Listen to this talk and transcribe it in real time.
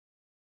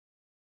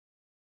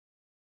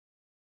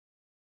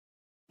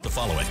The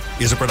following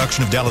is a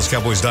production of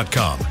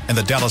DallasCowboys.com and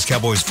the Dallas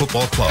Cowboys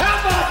Football Club.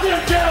 How about them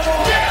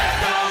Cowboys?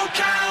 Yeah! Go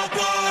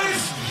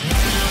Cowboys!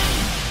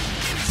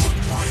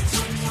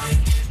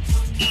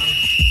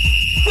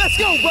 Let's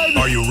go, baby!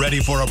 Are you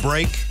ready for a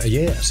break?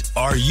 Yes.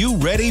 Are you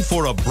ready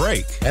for a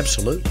break?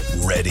 Absolutely.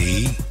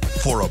 Ready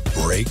for a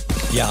break?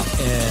 Yeah,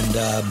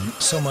 and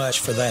so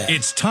much for that.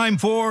 It's time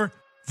for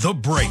The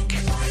Break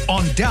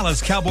on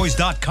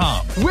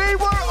DallasCowboys.com. We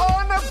were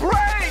on a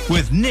break!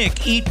 With Nick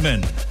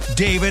Eatman,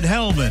 David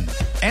Hellman,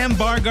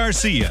 Ambar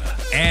Garcia,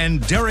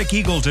 and Derek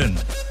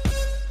Eagleton.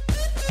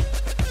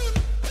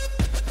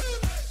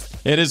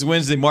 It is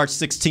Wednesday, March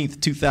 16th,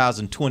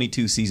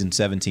 2022, season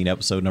 17,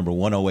 episode number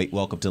 108.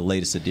 Welcome to the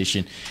latest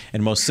edition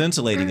and most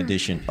scintillating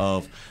edition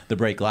of The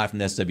Break, live from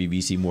the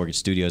SWBC Mortgage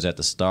Studios at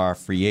the Star.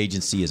 Free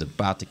agency is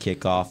about to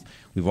kick off.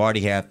 We've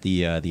already had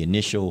the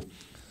initial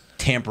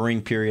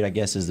tampering period, I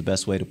guess is the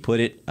best way to put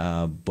it,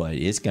 but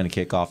it's going to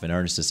kick off in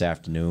earnest this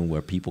afternoon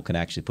where people can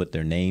actually put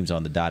their names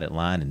on the dotted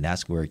line, and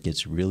that's where it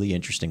gets really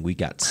interesting. We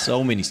got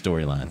so many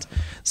storylines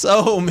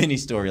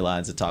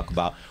to talk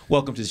about.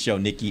 Welcome to the show,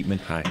 Nick Eatman.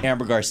 Hi.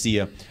 Amber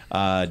Garcia.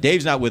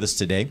 Dave's not with us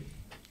today.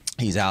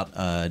 He's out,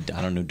 I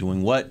don't know,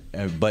 doing what,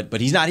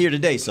 but he's not here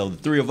today, so the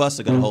three of us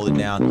are going to hold it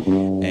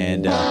down,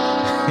 and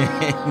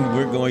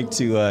we're going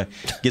to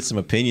get some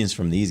opinions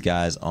from these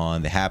guys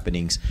on the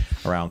happenings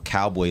around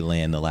Cowboy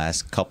Land the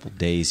last couple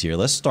days here.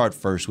 Let's start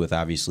first with,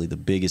 obviously, the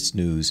biggest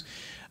news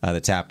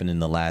that's happened in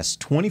the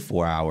last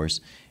 24 hours,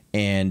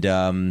 and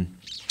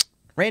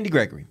Randy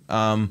Gregory.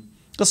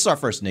 Let's start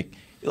first, Nick.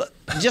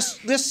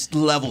 Just this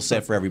level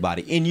set for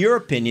everybody. In your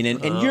opinion,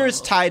 and you're as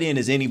tied in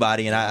as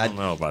anybody, and I don't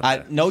know about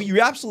that. know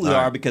you absolutely All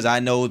are right. because I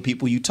know the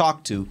people you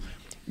talk to.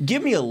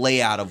 Give me a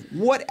layout of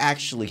what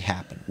actually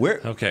happened. Where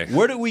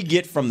did we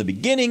get from the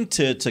beginning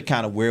to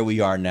kind of where we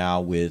are now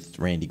with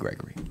Randy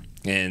Gregory?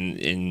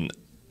 And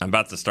I'm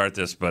about to start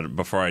this, but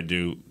before I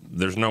do,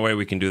 there's no way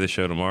we can do the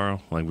show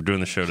tomorrow. Like, we're doing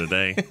the show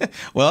today.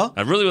 Well,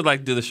 I really would like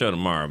to do the show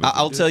tomorrow. But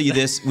I'll tell you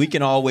this. We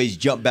can always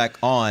jump back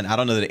on. I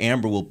don't know that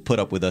Amber will put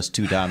up with us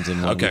 2 times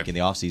in one week in the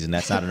offseason.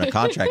 That's not in her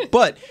contract.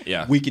 But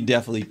we can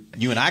definitely,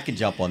 you and I can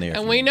jump on there.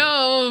 And we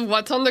know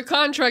what's on the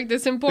contract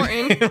is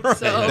important. Right.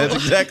 So. That's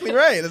exactly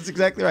right.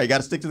 You got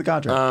to stick to the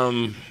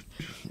contract.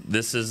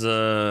 This is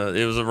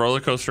it was a roller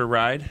coaster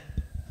ride.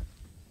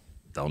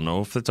 Don't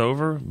know if it's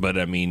over, but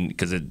I mean,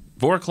 because at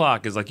 4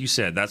 o'clock is, like you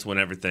said, that's when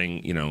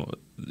everything,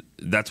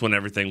 that's when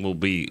everything will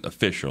be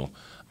official,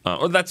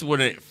 or that's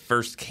when it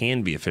first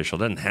can be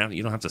official.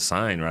 You don't have to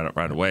sign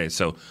right away.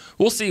 So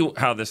we'll see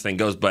how this thing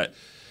goes. But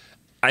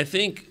I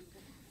think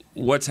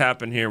what's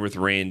happened here with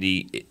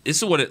Randy, this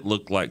is what it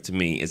looked like to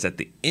me, is at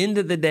the end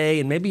of the day,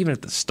 and maybe even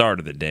at the start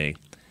of the day,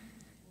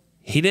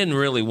 he didn't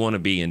really want to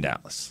be in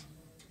Dallas.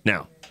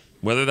 Now,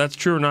 whether that's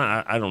true or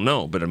not, I don't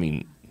know. But I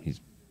mean,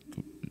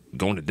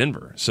 going to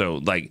Denver.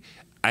 So,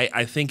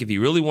 I think if he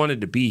really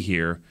wanted to be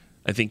here,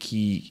 I think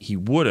he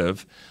would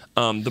have.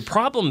 The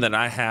problem that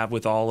I have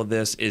with all of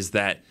this is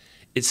that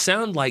it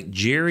sounded like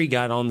Jerry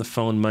got on the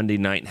phone Monday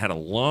night and had a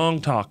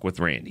long talk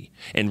with Randy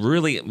and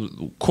really,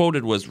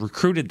 quoted was,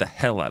 recruited the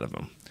hell out of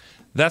him.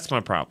 That's my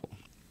problem.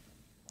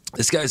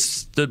 This guy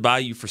stood by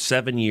you for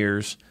 7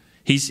 years.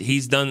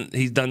 He's done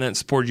that and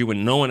supported you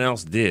when no one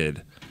else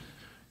did.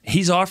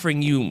 He's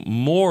offering you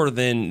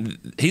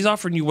he's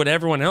offering you what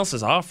everyone else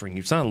is offering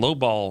you. It's not a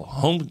lowball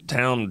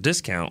hometown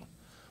discount.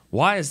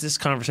 Why is this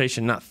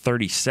conversation not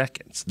 30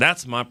 seconds?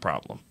 That's my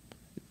problem.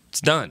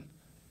 It's done.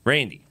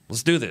 Randy,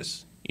 let's do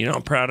this.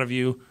 I'm proud of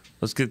you.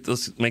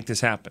 Let's make this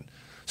happen.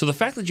 So the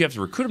fact that you have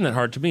to recruit him that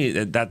hard, to me,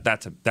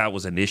 that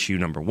was an issue,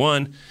 number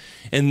one.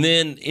 And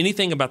then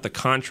anything about the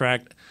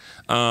contract,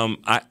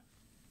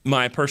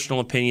 my personal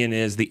opinion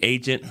is the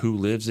agent who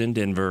lives in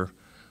Denver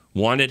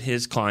wanted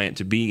his client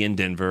to be in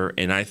Denver,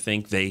 and I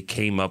think they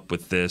came up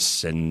with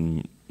this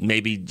and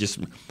maybe just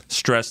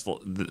stressed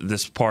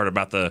this part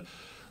about the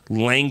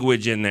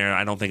language in there.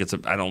 I don't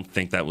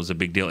think that was a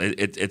big deal.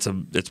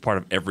 It's part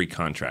of every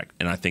contract,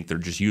 and I think they're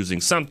just using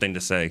something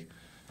to say,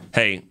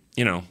 hey,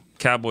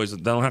 Cowboys,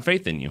 they don't have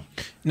faith in you.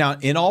 Now,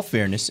 in all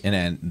fairness,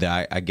 and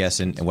I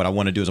guess, and what I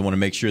want to do is I want to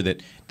make sure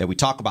that we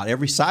talk about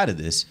every side of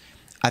this.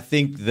 I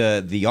think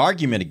the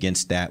argument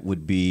against that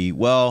would be,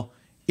 well,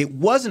 it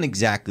wasn't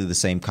exactly the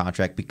same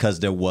contract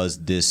because there was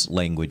this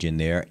language in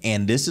there.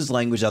 And this is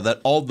language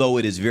that, although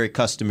it is very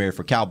customary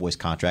for Cowboys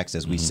contracts,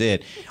 as we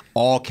said,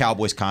 all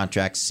Cowboys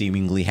contracts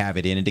seemingly have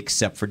it in it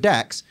except for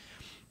Dak's.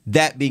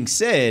 That being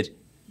said,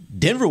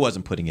 Denver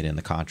wasn't putting it in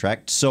the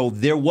contract. So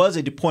there was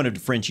a point of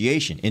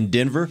differentiation. In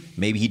Denver,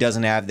 maybe he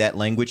doesn't have that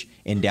language.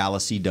 In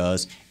Dallas, he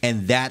does.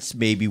 And that's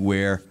maybe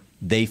where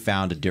they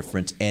found a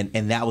difference. And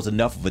that was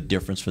enough of a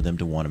difference for them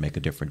to want to make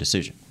a different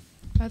decision.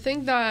 I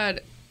think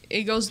that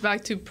it goes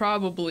back to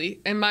probably,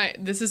 and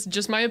this is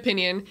just my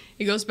opinion,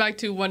 it goes back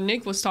to what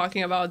Nick was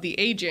talking about, the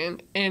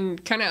agent,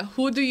 and kind of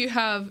who do you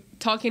have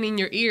talking in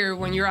your ear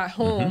when you're at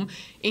home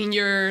in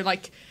your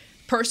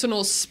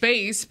personal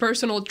space,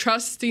 personal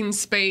trusting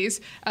space,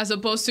 as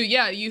opposed to,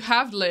 you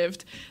have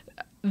lived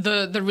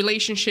the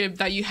relationship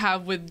that you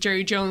have with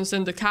Jerry Jones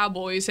and the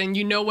Cowboys, and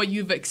you know what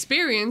you've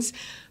experienced,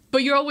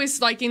 but you're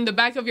always like in the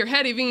back of your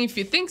head, even if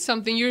you think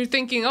something, you're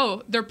thinking,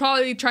 oh, they're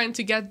probably trying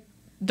to get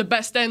the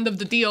best end of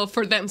the deal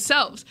for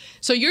themselves.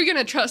 So you're going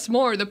to trust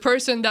more the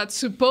person that's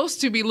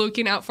supposed to be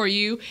looking out for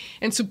you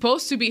and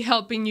supposed to be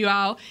helping you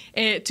out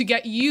to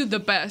get you the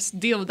best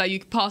deal that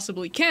you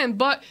possibly can.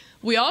 But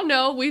we all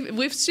know,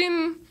 we've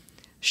seen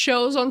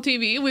shows on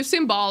TV. We've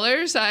seen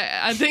Ballers.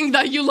 I think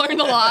that you learned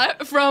a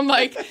lot from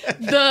like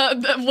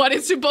the what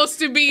is supposed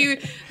to be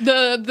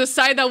the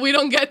side that we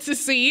don't get to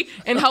see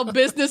and how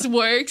business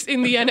works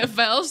in the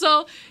NFL.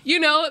 So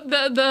you know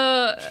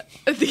the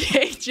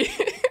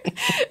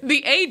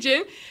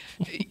agent.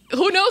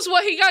 Who knows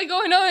what he got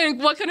going on and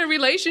what kind of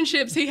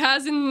relationships he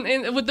has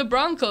in with the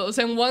Broncos,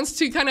 and wants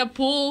to kind of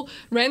pull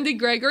Randy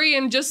Gregory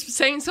and just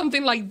saying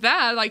something like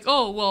that, like,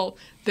 oh, well,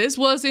 this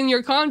was in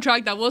your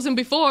contract, that wasn't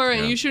before,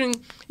 and you shouldn't,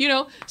 you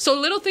know. So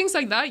little things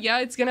like that,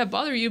 yeah, it's going to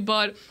bother you,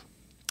 but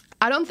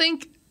I don't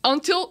think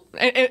until,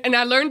 and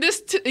I learned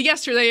this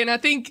yesterday, and I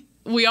think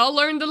we all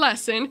learned the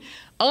lesson,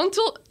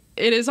 until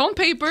it is on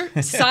paper,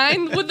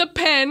 signed with a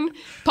pen,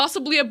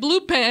 possibly a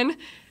blue pen,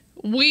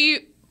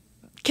 we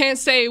can't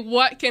say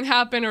what can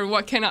happen or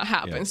what cannot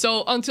happen. Yeah.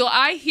 So until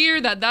I hear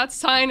that that's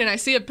signed and I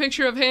see a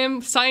picture of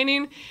him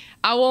signing,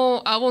 I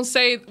won't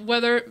say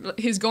whether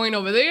he's going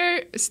over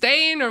there,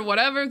 staying, or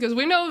whatever, because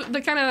we know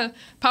the kind of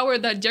power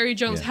that Jerry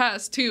Jones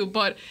has too.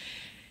 But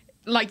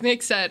like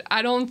Nick said,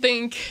 I don't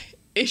think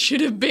it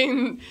should have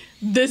been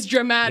this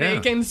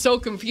dramatic and so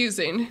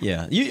confusing.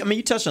 Yeah,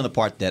 you touched on the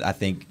part that I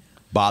think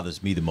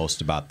bothers me the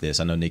most about this.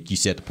 I know, Nick, you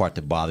said the part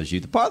that bothers you.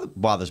 The part that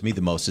bothers me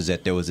the most is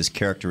that there was this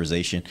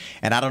characterization,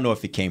 and I don't know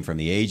if it came from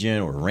the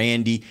agent or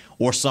Randy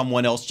or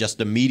someone else, just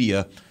the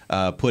media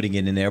putting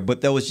it in there,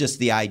 but there was just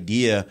the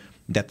idea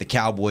that the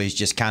Cowboys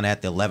just kind of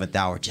at the 11th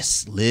hour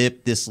just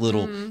slipped this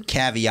little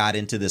caveat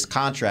into this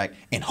contract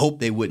and hope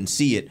they wouldn't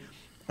see it.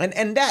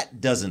 And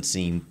that doesn't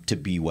seem to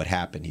be what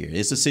happened here.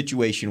 It's a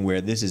situation where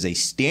this is a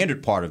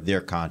standard part of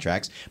their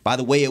contracts. By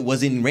the way, it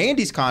was in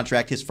Randy's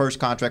contract, his first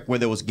contract, where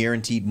there was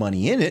guaranteed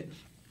money in it.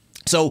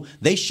 So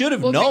they should have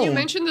known. Can you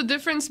mention the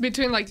difference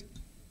between like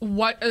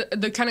what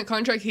the kind of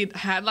contract he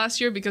had last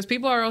year? Because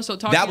people are also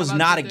talking about that was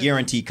not a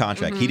guaranteed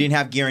contract. He didn't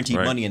have guaranteed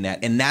money in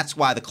that, and that's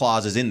why the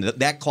clause is in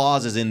that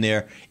clause is in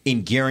there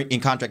in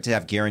contract to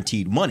have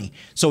guaranteed money.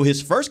 So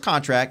his first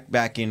contract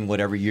back in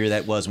whatever year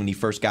that was when he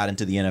first got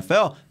into the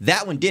NFL,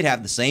 that one did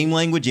have the same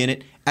language in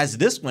it as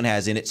this one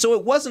has in it. So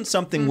it wasn't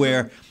something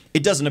where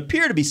it doesn't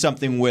appear to be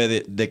something where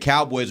the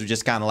Cowboys were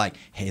just kind of like,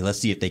 hey, let's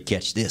see if they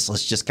catch this.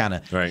 Let's just kind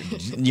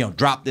of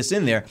drop this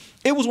in there.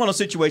 It was one of those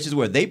situations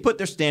where they put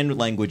their standard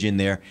language in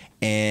there,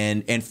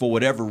 and for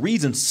whatever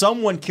reason,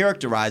 someone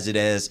characterized it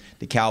as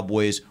the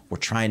Cowboys were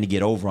trying to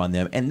get over on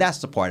them, and that's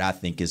the part I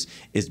think is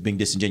being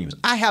disingenuous.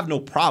 I have no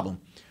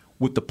problem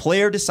with the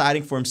player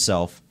deciding for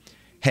himself,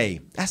 hey,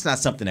 that's not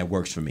something that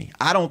works for me.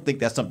 I don't think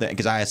that's something,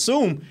 because I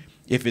assume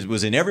if it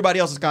was in everybody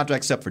else's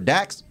contract except for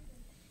Dak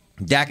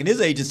and his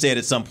agent said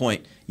at some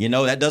point,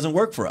 that doesn't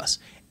work for us.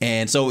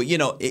 And so,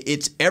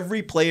 it's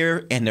every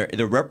player and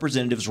their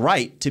representative's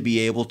right to be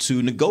able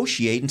to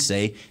negotiate and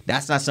say,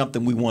 that's not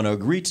something we want to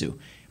agree to.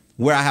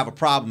 Where I have a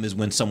problem is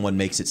when someone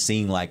makes it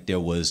seem like there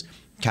was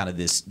kind of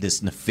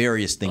this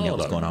nefarious thing that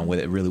was going on with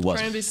it. It really wasn't.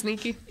 Trying to be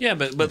sneaky. Yeah,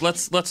 but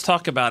let's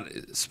talk about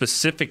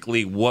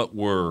specifically what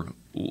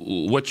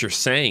you're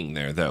saying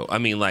there, though. I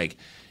mean, like,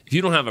 if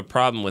you don't have a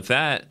problem with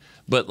that,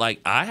 but,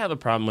 like, I have a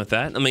problem with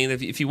that. I mean,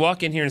 if you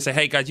walk in here and say,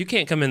 hey, guys, you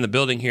can't come in the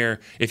building here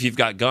if you've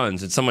got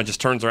guns, and someone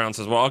just turns around and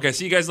says, well, okay,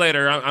 see you guys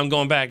later. I'm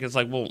going back. It's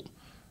like, well,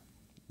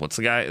 what's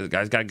the guy? The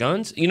guy's got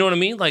guns? You know what I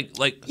mean?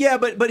 Like yeah,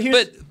 but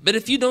here's... But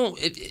if you don't...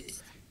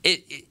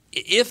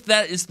 If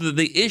that is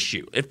the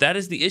issue, if that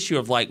is the issue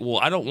of, like, well,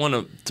 I don't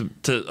want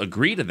to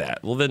agree to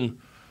that, well, then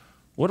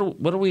what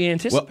are we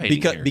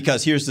anticipating here?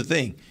 Because here's the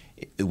thing.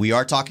 We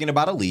are talking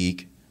about a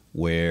league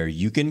where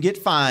you can get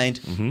fined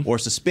or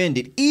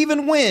suspended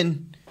even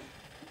when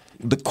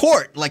the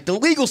court, like the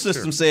legal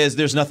system, says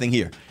there's nothing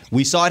here.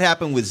 We saw it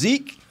happen with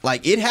Zeke.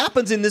 Like, it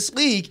happens in this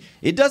league.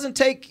 It doesn't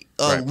take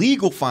a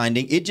legal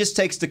finding. It just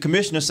takes the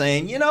commissioner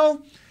saying, it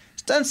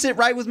doesn't sit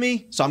right with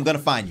me, so I'm going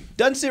to fine you.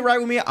 Doesn't sit right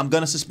with me, I'm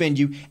going to suspend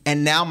you.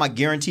 And now my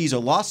guarantees are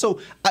lost. So,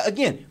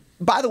 again,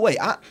 by the way,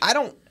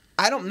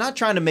 I'm not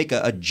trying to make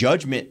a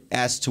judgment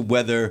as to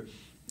whether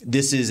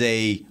this is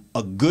a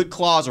good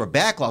clause or a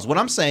bad clause. What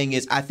I'm saying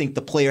is I think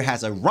the player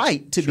has a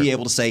right to be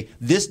able to say,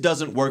 this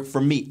doesn't work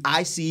for me.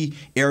 I see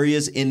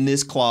areas in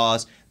this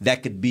clause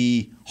that could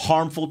be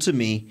harmful to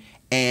me,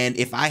 and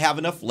if I have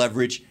enough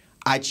leverage,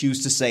 I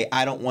choose to say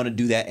I don't want to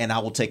do that, and I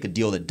will take a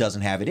deal that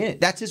doesn't have it in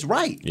it. That's his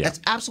right. Yeah. That's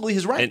absolutely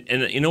his right.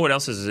 And you know what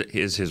else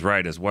is his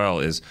right as well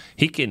is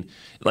he can,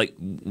 like,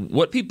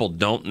 what people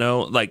don't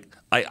know, like,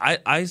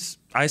 I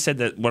said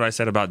that what I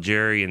said about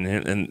Jerry and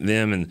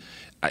them, and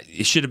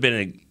it should have been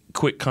a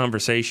quick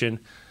conversation.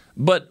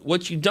 But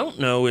what you don't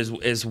know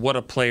is what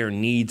a player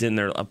needs in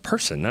a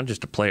person, not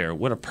just a player,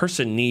 what a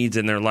person needs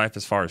in their life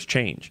as far as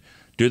change.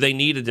 Do they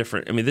need a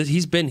different? I mean,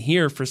 he's been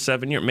here for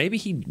 7 years. Maybe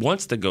he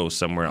wants to go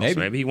somewhere else.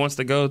 Maybe he wants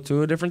to go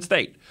to a different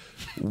state.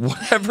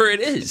 Whatever it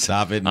is.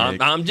 Stop it,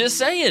 Nick. I'm just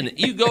saying.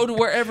 You go to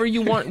wherever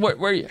you want.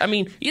 I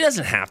mean, he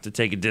doesn't have to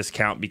take a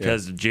discount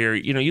because of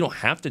Jerry. You don't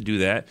have to do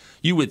that.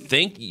 You would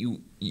think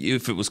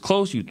if it was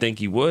close, you'd think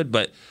he would.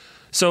 But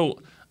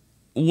so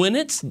when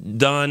it's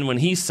done, when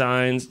he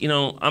signs,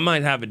 I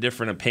might have a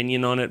different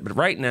opinion on it. But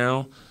right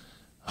now,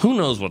 who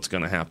knows what's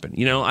going to happen?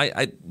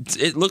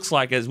 It looks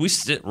like as we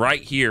sit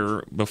right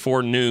here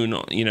before noon,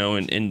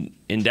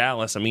 in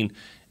Dallas. I mean,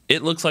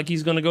 it looks like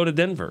he's going to go to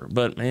Denver.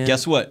 But man,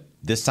 guess what?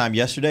 This time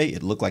yesterday,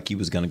 it looked like he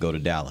was going to go to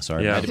Dallas. Or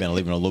it Yeah. might have been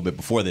leaving a little bit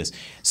before this.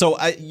 So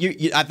I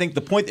think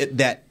the point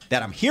that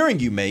I'm hearing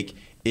you make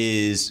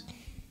is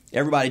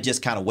everybody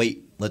just kind of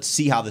wait. Let's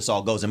see how this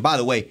all goes. And by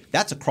the way,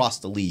 that's across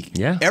the league.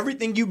 Yeah.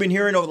 Everything you've been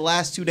hearing over the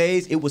last 2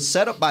 days, it was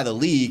set up by the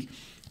league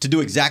to do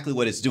exactly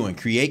what it's doing,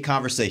 create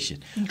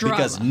conversation. Drama.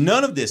 Because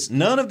none of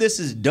this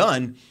is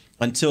done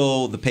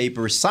until the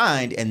paper is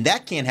signed, and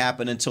that can't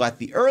happen until at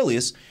the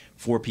earliest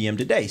 4 p.m.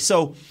 today.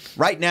 So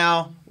right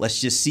now, let's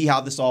just see how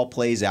this all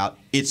plays out.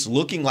 It's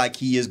looking like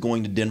he is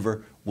going to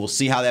Denver. We'll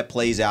see how that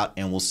plays out,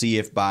 and we'll see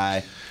if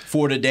by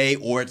 4 today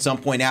or at some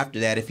point after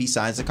that, if he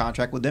signs the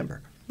contract with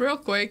Denver. Real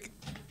quick,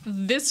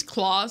 this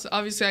clause,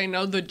 obviously I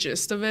know the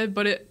gist of it,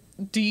 but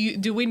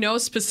do we know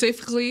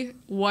specifically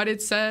what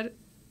it said?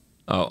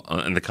 Oh,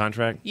 in the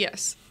contract?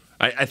 Yes.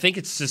 I think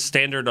it's just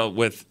standard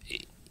with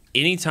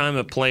any time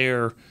a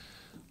player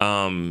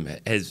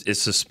is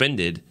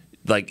suspended,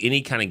 like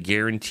any kind of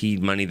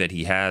guaranteed money that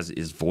he has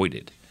is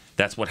voided.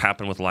 That's what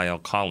happened with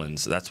La'el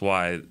Collins. That's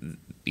why, and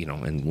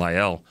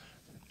La'el,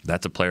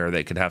 that's a player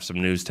that could have some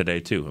news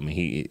today too. I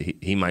mean,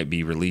 he might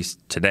be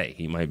released today.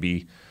 He might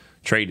be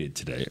traded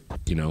today.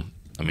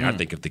 I mean, I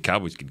think if the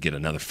Cowboys could get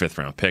another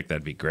 5th-round pick,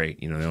 that'd be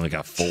great. They only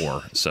got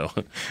 4, so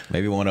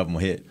Maybe one of them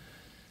will hit.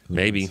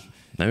 maybe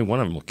one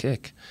of them will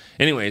kick.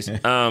 Anyways,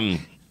 I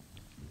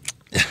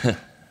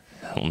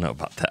don't know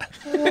about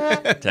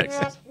that.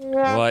 Texas.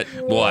 What,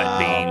 Dean?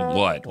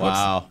 What?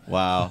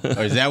 Wow.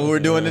 Is that what we're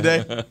doing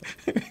today?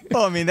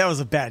 Well, I mean, that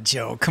was a bad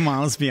joke. Come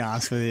on, let's be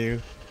honest with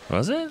you.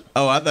 Was it?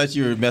 Oh, I thought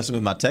you were messing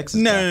with my Texas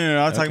No,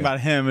 guy. I was talking about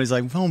him. He's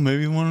like, well,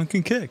 maybe one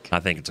can kick. I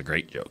think it's a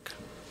great joke.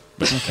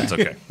 But it's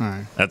okay. All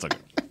right. That's okay.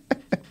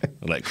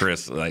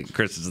 Chris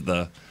is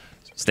the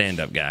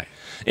stand-up guy.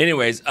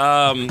 Anyways,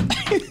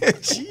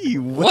 Gee,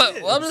 what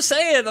I'm just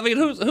saying. I mean,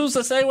 who's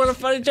to say what a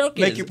funny joke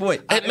is? Make your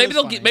point. Maybe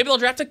they'll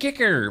draft a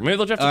kicker. Maybe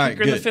they'll draft a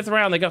kicker in the 5th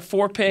round. They got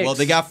 4 picks. Well,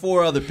 they got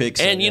 4 other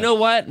picks. And you know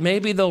what?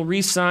 Maybe they'll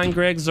re-sign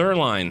Greg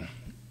Zuerlein.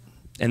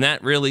 And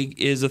that really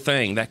is a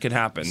thing. That could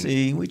happen.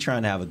 See, we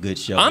trying to have a good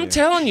show. I'm here.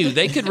 telling you,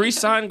 they could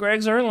re-sign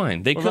Greg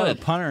Zuerlein. They what about a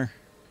could. punter?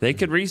 They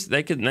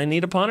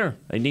need a punter.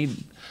 They need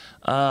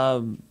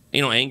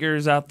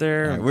Angers out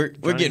there. All right, we're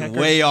Johnny getting Hecker.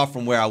 way off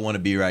from where I want to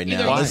be right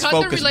now. Either Let's you cut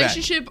the focus back.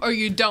 relationship or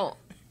you don't.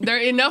 There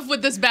enough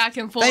with this back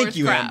and forth Thank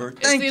you, crap. Amber. It's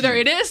Thank either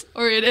you. it is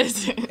or it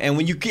isn't. And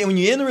when you're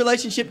in the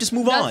relationship, just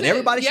move That's on. it.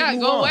 Everybody should Yeah,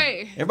 move go on.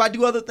 away. Everybody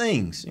do other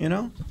things.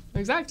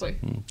 Exactly.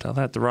 Tell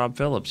that to Rob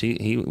Phillips.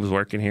 He was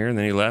working here and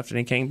then he left and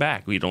he came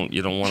back. You don't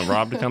want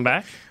Rob to come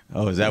back?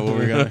 Oh, is that what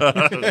we're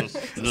gonna?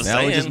 Just Now we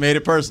saying. just made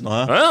it personal,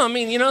 huh? Well, I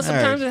mean,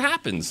 sometimes right. it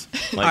happens.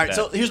 Like All right. that.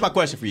 So here's my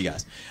question for you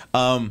guys.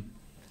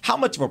 How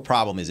much of a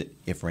problem is it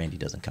if Randy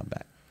doesn't come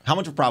back? How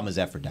much of a problem is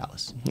that for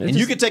Dallas? And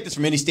you can take this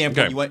from any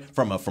standpoint Okay. you want,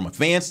 from a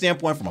fan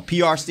standpoint, from a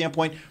PR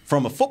standpoint,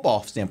 from a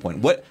football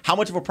standpoint. How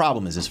much of a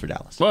problem is this for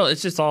Dallas? Well,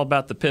 it's just all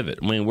about the pivot.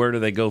 I mean, where do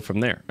they go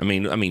from there? I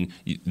mean,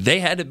 they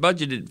had it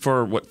budgeted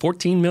for what,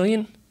 $14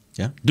 million?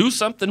 Yeah. Do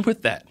something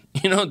with that.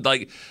 What Don't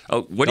are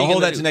you hold gonna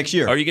that do? to next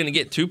year. Are you going to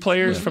get 2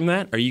 players from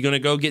that? Are you going to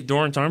go get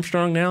Dorrance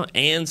Armstrong now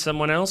and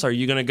someone else? Are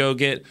you going to go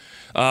get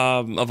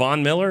a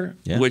Von Miller?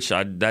 Yeah. Which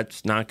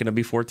that's not going to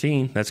be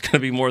 14. That's going to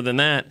be more than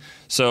that.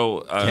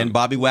 So Can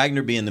Bobby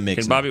Wagner be in the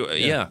mix? Can Bobby?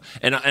 Yeah.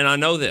 And I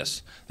know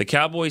this. The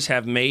Cowboys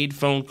have made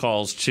phone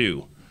calls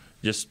too.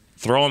 Just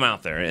throw them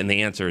out there, and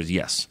the answer is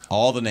yes.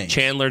 All the names.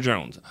 Chandler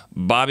Jones,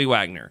 Bobby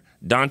Wagner,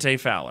 Dante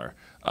Fowler,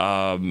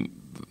 Von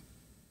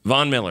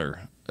Miller.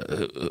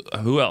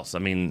 Who else? I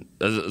mean,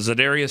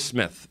 Zadarius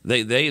Smith.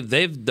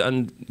 They've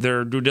done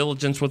their due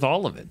diligence with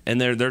all of it, and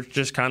they're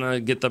just kind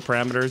of get the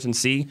parameters and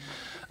see.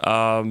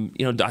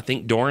 I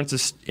think Dorrance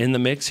is in the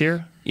mix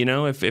here.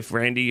 If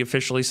Randy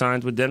officially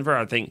signs with Denver,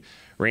 I think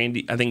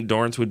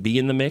Dorrance would be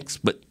in the mix,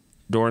 but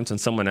Dorrance and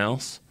someone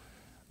else.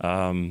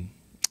 Leighton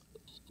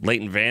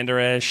Vander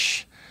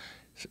Esch.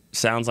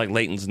 Sounds like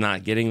Leighton's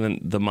not getting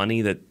the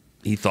money that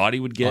he thought he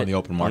would get on the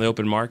open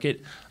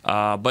market.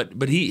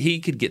 But he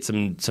could get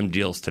some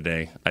deals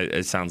today.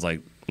 It sounds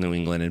like New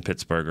England and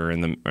Pittsburgh are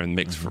in the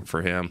mix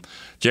for him.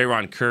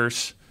 Jaron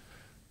Kearse,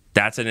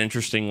 that's an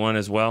interesting one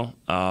as well.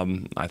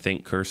 I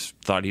think Kearse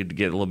thought he'd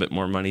get a little bit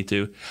more money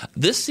too.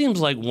 This seems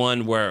like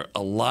one where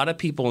a lot of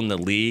people in the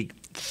league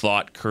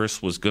thought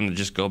Kearse was going to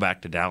just go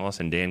back to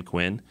Dallas and Dan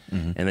Quinn,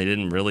 and they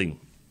didn't really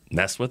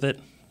mess with it.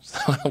 So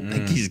I don't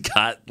think he's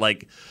got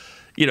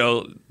they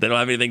don't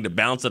have anything to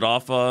bounce it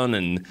off on,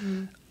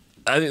 and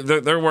I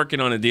think they're working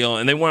on a deal,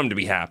 and they want him to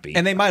be happy.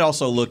 And they might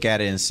also look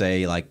at it and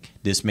say, like,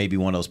 this may be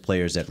one of those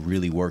players that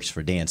really works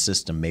for Dan's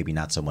system, maybe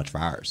not so much for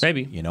ours.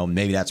 Maybe.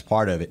 Maybe that's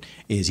part of it,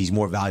 is he's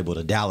more valuable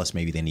to Dallas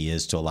maybe than he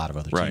is to a lot of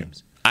other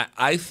teams.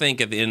 I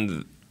think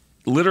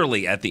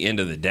literally at the end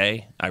of the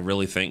day, I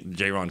really think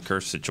the Jaron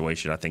Kearse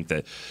situation, I think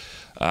that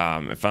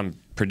if I'm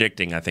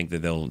predicting, I think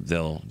that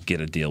they'll get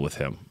a deal with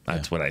him.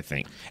 That's what I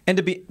think. And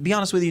to be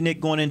honest with you,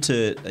 Nick, going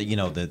into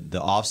the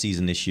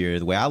offseason this year,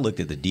 the way I looked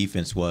at the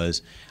defense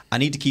was I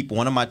need to keep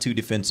one of my 2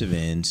 defensive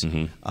ends,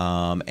 and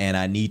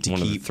I need to keep –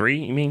 one of the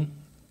 3, you mean?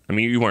 I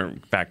mean, you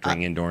weren't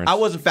factoring in Dorrance. I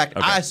wasn't factoring.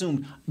 Okay. I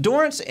assumed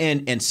Dorrance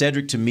and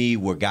Cedric, to me,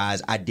 were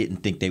guys I didn't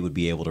think they would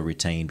be able to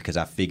retain because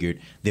I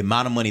figured the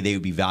amount of money they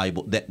would be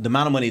valuable, the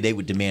amount of money they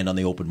would demand on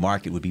the open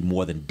market would be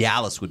more than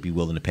Dallas would be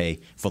willing to pay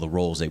for the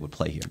roles they would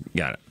play here.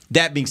 Got it.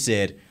 That being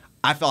said,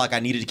 I felt like I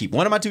needed to keep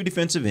one of my 2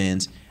 defensive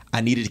ends.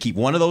 I needed to keep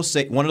one of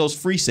those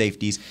free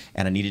safeties,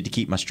 and I needed to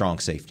keep my strong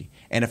safety.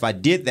 And if I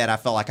did that, I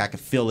felt like I could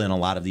fill in a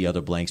lot of the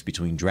other blanks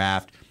between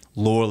draft,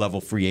 lower level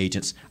free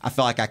agents. I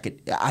felt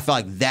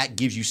like that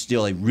gives you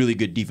still a really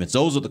good defense.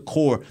 Those are the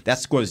core.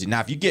 That's the core. Now,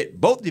 if you get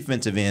both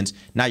defensive ends,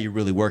 now you're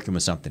really working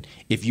with something.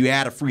 If you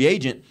add a free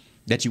agent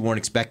that you weren't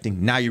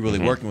expecting, now you're really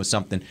working with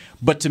something.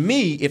 But to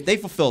me, if they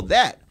fulfill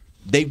that,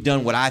 they've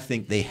done what I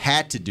think they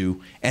had to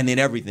do, and then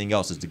everything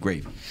else is the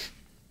gravy.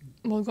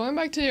 Well, going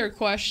back to your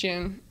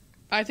question,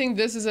 I think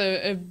this is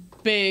a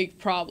big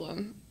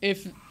problem.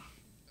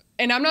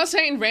 And I'm not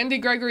saying Randy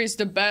Gregory is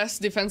the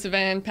best defensive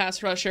end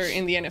pass rusher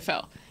in the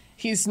NFL.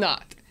 He's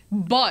not.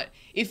 But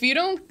if you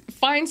don't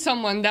find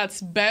someone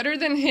that's better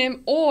than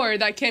him or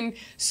that can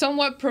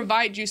somewhat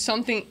provide you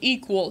something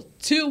equal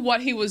to what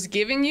he was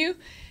giving you,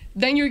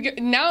 then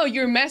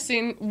you're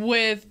messing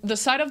with the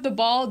side of the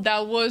ball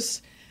that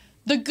was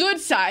the good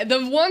side,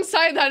 the one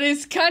side that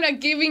is kind of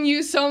giving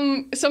you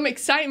some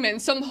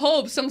excitement, some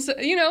hope,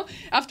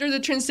 after the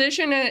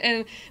transition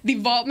and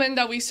development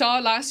that we saw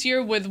last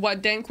year with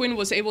what Dan Quinn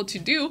was able to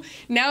do.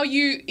 Now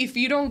if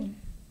you don't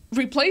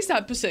replace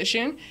that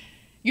position,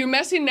 you're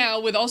messing now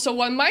with also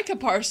what Micah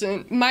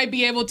Parsons might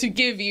be able to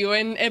give you,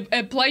 and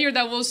a player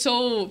that was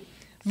so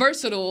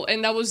versatile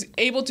and that was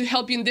able to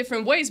help you in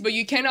different ways, but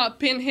you cannot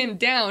pin him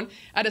down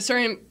at a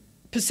certain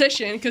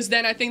position because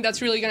then I think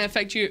that's really going to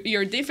affect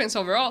your defense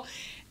overall.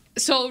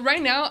 So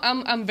right now,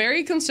 I'm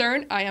very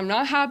concerned. I am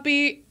not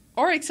happy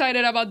or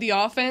excited about the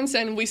offense,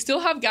 and we still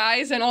have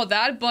guys and all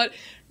that, but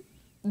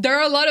there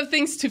are a lot of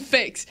things to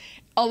fix.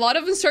 A lot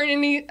of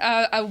uncertainty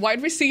at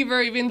wide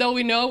receiver, even though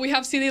we know we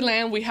have CeeDee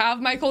Lamb, we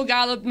have Michael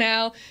Gallup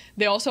now.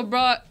 They also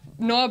brought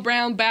Noah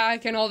Brown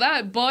back and all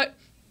that, but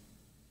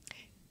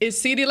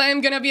is CeeDee Lamb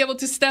going to be able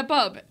to step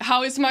up?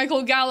 How is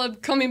Michael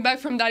Gallup coming back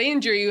from that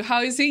injury?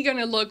 How is he going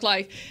to look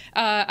like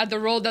at the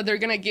role that they're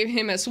going to give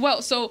him as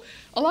well? So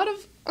a lot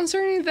of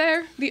uncertainty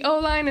there, the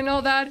O-line and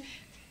all that.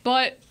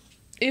 But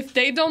if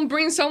they don't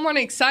bring someone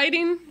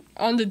exciting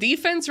on the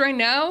defense right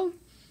now,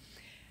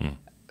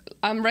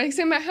 I'm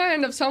raising my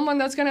hand of someone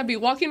that's going to be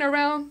walking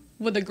around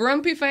with a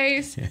grumpy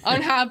face,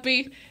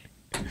 unhappy,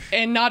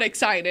 and not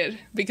excited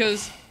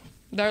because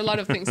there are a lot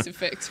of things to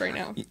fix right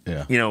now.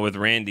 Yeah. With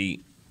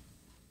Randy,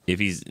 if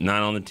he's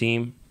not on the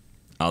team,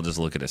 I'll just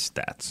look at his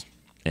stats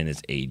and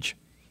his age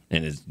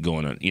and his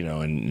going on,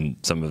 and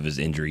some of his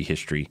injury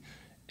history.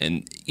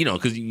 And,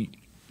 because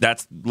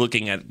that's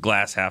looking at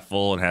glass half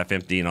full and half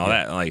empty and all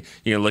that. Like,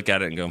 look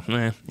at it and go,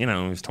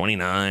 he's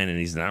 29 and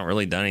he's not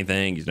really done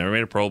anything. He's never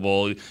made a Pro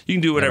Bowl. You can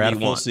do whatever you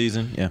want. Full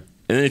season, yeah.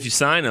 And then if you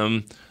sign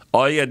him,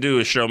 all you got to do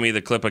is show me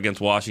the clip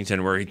against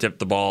Washington where he tipped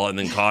the ball and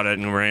then caught it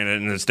and ran it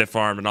and a stiff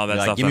arm and all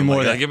that stuff. Give me more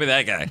of that. Give me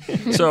that guy.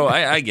 So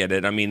I get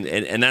it. I mean,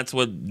 and that's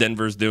what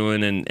Denver's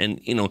doing.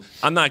 And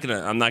I'm not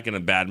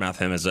gonna badmouth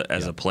him as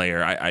a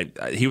player.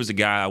 He was a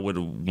guy I would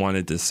have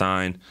wanted to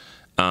sign.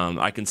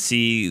 I can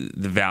see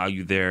the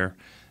value there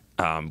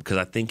because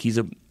I think he's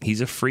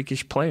a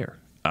freakish player.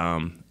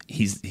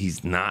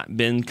 He's not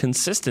been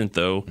consistent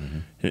though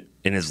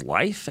in his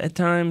life at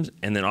times,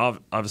 and then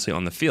obviously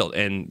on the field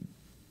and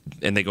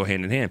they go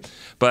hand in hand.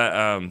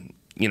 But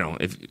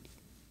if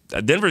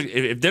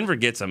Denver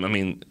gets him, I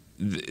mean,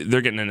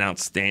 they're getting an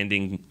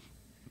outstanding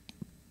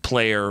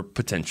player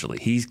potentially.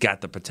 He's got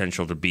the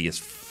potential to be as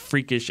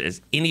freakish as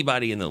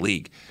anybody in the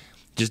league.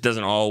 Just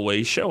doesn't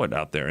always show it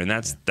out there, and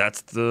that's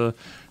the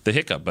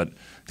hiccup. But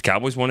the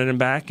Cowboys wanted him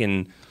back,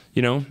 and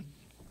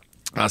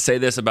I'll say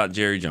this about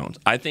Jerry Jones.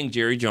 I think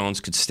Jerry Jones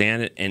could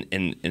stand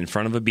in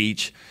front of a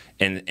beach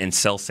and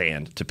sell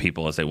sand to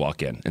people as they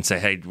walk in and say,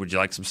 "Hey, would you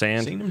like some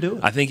sand?" Seen him do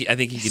it. I think he could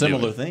do it.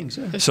 Similar things.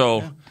 Yeah.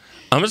 So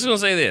I'm just going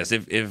to say this: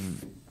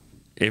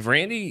 if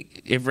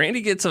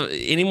Randy gets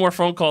any more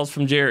phone calls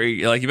from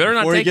Jerry, like you better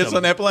not Before take he gets them.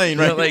 on that plane,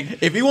 right?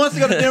 Like if he wants to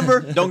go to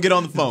Denver, don't get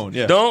on the phone.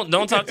 Yeah.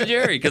 Don't talk to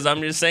Jerry because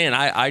I'm just saying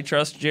I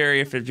trust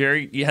Jerry. If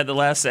Jerry you had the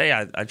last say,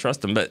 I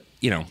trust him. But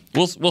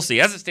we'll see.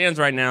 As it stands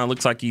right now, it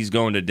looks like he's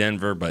going to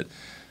Denver, but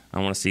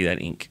I want to see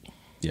that ink.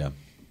 Yeah.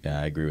 Yeah,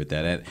 I agree with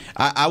that. And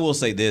I will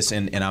say this,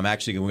 and we're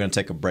going to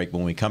take a break. But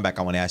when we come back,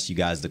 I want to ask you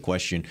guys the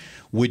question: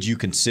 would you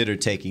consider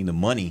taking the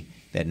money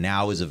that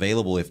now is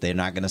available if they're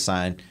not going to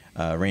sign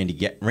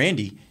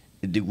Randy,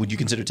 would you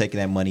consider taking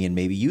that money and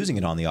maybe using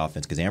it on the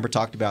offense? Because Amber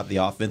talked about the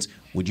offense.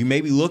 Would you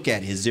maybe look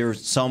at, is there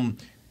some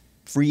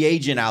free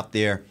agent out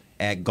there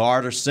at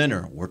guard or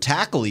center or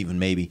tackle even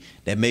maybe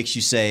that makes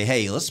you say,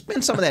 hey, let's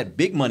spend some of that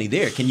big money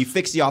there? Can you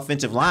fix the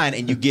offensive line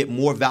and you get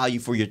more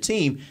value for your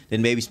team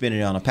than maybe spending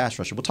it on a pass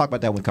rusher? We'll talk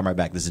about that when we come right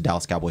back. This is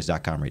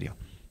DallasCowboys.com radio.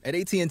 At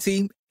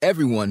AT&T,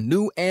 everyone,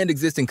 new and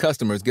existing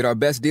customers, get our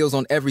best deals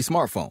on every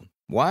smartphone.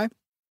 Why?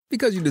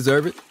 Because you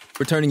deserve it.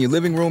 We're turning your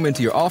living room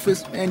into your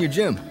office and your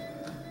gym.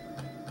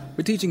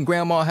 We're teaching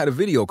Grandma how to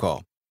video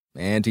call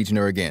and teaching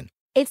her again.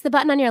 It's the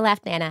button on your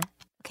left, Nana.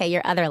 Okay,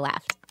 your other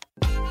left.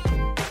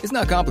 It's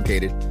not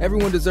complicated.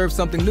 Everyone deserves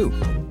something new.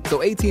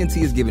 So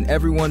AT&T is giving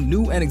everyone,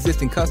 new and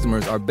existing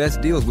customers, our best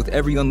deals with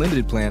every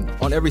unlimited plan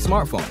on every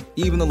smartphone,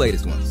 even the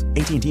latest ones.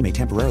 AT&T may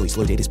temporarily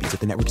slow data speeds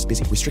if the network is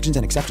busy. Restrictions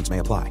and exceptions may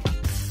apply.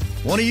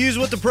 Want to use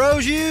what the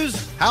pros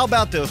use? How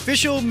about the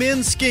official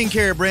men's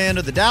skincare brand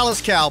of the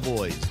Dallas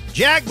Cowboys,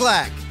 Jack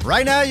Black?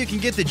 Right now, you can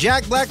get the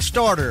Jack Black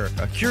Starter,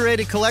 a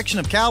curated collection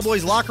of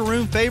Cowboys locker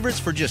room favorites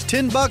for just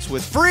 $10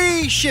 with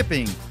free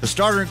shipping. The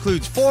starter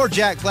includes 4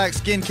 Jack Black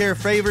skincare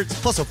favorites,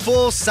 plus a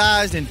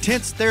full-sized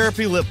intense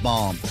therapy lip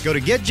balm. Go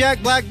to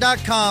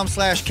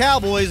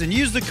getjackblack.com/Cowboys and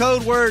use the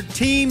code word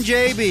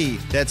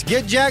TEAMJB. That's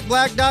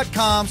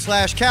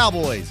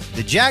getjackblack.com/Cowboys.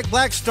 The Jack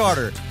Black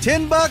Starter,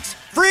 $10,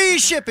 free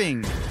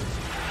shipping.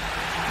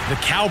 The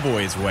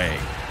Cowboys way,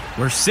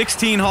 where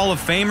 16 Hall of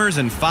Famers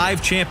and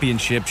 5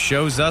 championships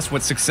shows us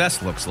what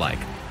success looks like.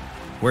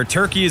 Where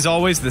turkey is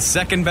always the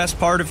second best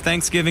part of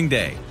Thanksgiving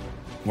Day.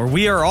 Where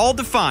we are all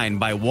defined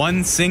by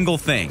one single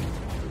thing,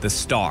 the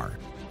star.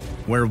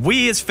 Where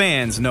we as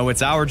fans know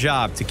it's our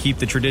job to keep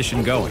the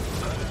tradition going.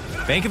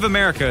 Bank of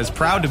America is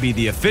proud to be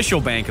the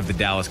official bank of the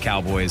Dallas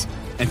Cowboys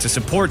and to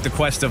support the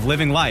quest of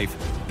living life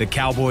the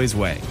Cowboys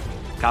way.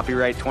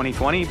 Copyright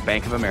 2020,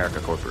 Bank of America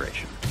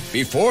Corporation.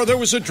 Before there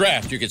was a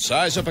draft, you could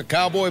size up a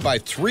cowboy by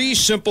 3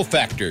 simple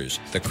factors: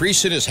 the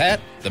crease in his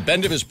hat, the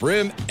bend of his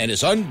brim, and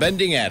his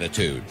unbending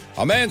attitude.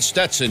 A man's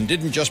Stetson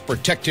didn't just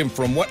protect him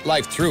from what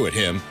life threw at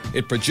him,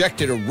 it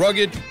projected a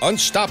rugged,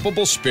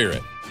 unstoppable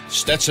spirit.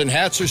 Stetson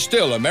hats are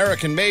still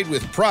American-made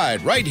with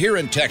pride right here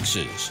in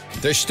Texas.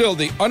 They're still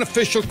the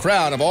unofficial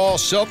crown of all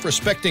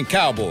self-respecting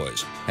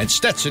cowboys, and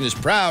Stetson is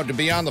proud to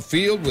be on the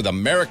field with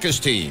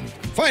America's team.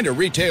 Find a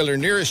retailer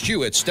nearest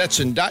you at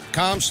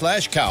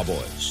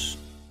Stetson.com/Cowboys.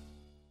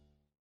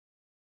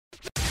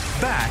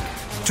 Back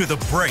to the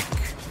break.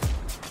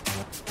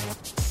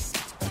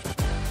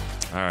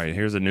 All right,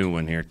 here's a new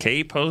one here.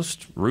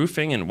 K-Post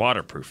Roofing and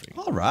Waterproofing.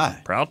 All right.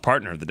 Proud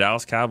partner of the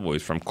Dallas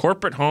Cowboys. From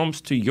corporate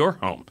homes to your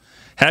home.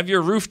 Have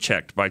your roof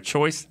checked by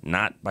choice,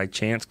 not by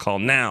chance. Call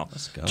now.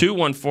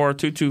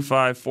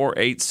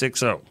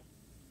 214-225-4860.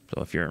 So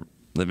if you're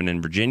living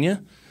in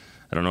Virginia,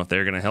 I don't know if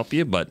they're going to help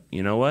you, but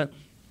you know what?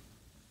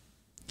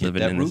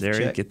 Living in this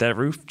area, get that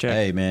roof checked.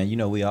 Hey, man, you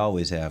know we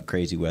always have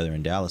crazy weather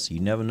in Dallas. So you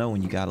never know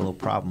when you got a little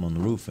problem on the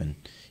roof, and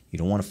you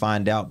don't want to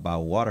find out by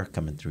water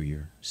coming through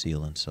your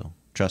ceiling. So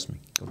trust me,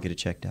 go get it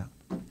checked out.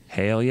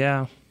 Hell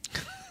yeah.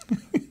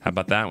 How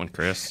about that one,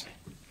 Chris?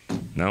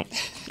 Nope.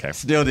 Okay.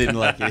 Still didn't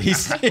like it.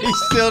 He's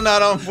still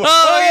not on board.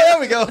 Oh, yeah, there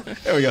we go.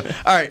 There we go.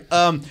 All right.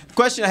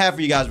 Question I have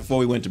for you guys before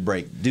we went to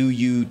break. Do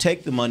you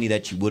take the money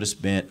that you would have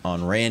spent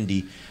on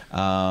Randy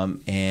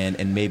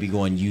and maybe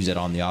go and use it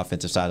on the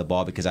offensive side of the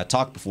ball? Because I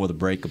talked before the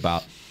break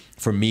about,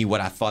 for me,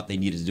 what I thought they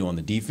needed to do on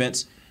the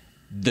defense.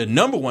 The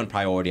number one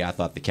priority I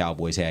thought the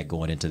Cowboys had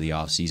going into the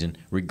offseason,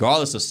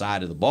 regardless of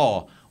side of the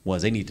ball,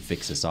 was they need to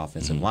fix this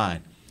offensive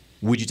line.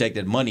 Would you take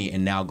that money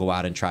and now go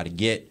out and try to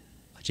get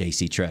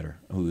J.C. Tretter,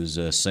 who's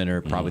a center,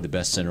 probably the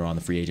best center on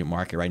the free agent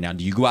market right now?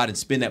 Do you go out and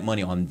spend that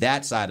money on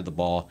that side of the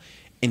ball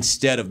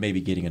instead of maybe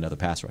getting another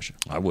pass rusher?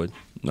 I would.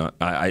 No,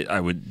 I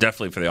would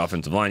definitely for the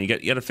offensive line. You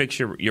got to fix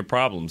your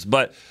problems.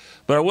 But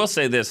I will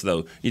say this,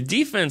 though. Your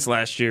defense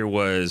last year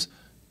was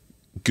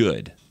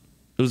good.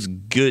 It was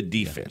good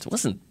defense. It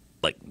wasn't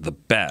like the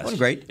best. It wasn't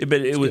great.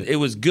 But it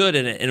was good,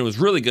 and it was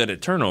really good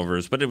at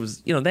turnovers. But it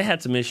was, they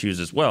had some issues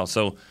as well.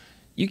 So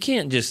you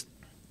can't just,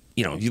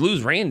 you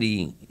lose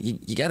Randy,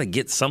 you got to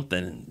get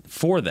something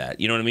for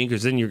that. You know what I mean?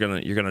 Because then you're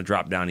gonna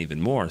drop down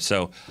even more.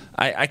 So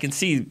I can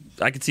see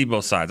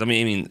both sides. I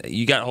mean,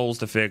 you got holes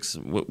to fix.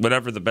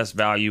 Whatever the best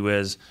value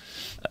is.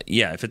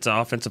 Yeah, if it's an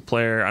offensive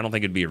player, I don't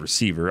think it'd be a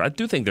receiver. I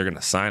do think they're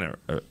gonna sign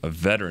a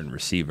veteran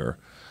receiver.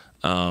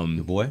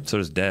 Good boy. So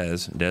does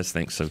Dez. Dez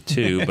thinks so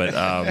too. But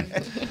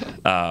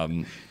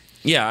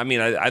yeah, I mean,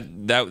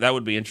 that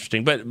would be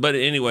interesting. But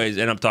anyways,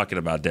 and I'm talking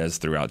about Dez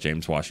throughout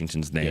James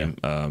Washington's name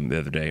the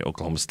other day,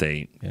 Oklahoma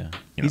State. Yeah,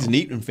 he's an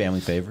Eaton family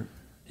favorite.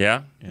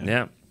 Yeah,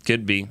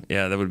 could be.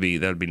 Yeah, that would be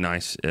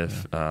nice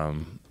if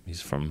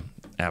he's from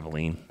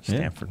Abilene,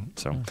 Stanford.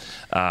 So,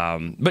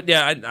 but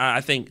yeah,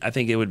 I think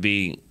it would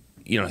be.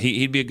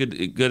 He'd be a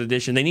good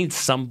addition. They need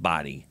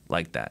somebody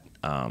like that.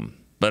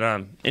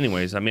 But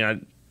anyways, I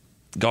mean,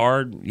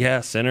 guard,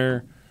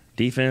 center,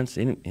 defense,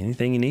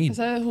 anything you need.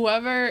 So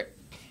whoever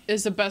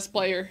is the best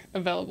player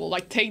available,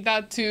 like take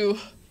that to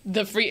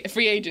the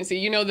free agency.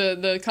 You know,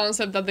 the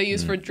concept that they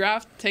use for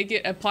draft,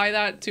 apply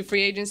that to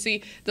free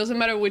agency. Doesn't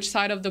matter which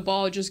side of the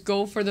ball, just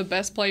go for the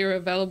best player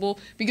available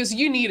because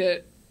you need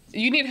it.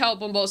 You need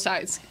help on both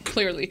sides,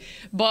 clearly.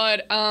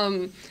 But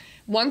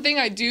one thing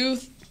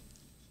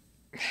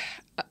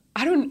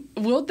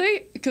will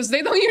they? Because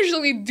they don't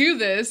usually do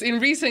this in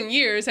recent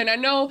years. And I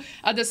know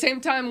at the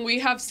same time, we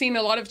have seen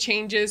a lot of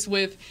changes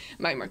with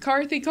Mike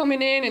McCarthy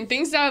coming in and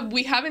things that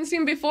we haven't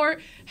seen before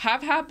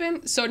have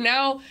happened. So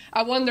now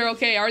I wonder,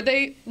 okay, are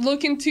they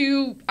looking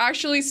to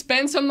actually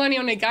spend some money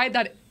on a guy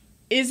that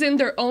isn't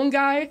their own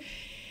guy?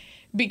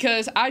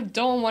 Because I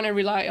don't want to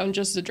rely on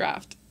just the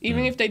draft.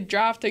 Even if they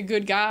draft a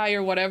good guy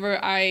or whatever,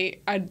 I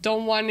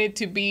don't want it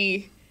to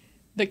be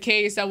the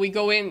case that we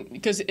go in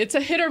because it's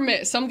a hit or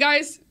miss. Some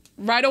guys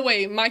right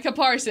away, Micah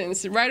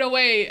Parsons, right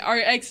away are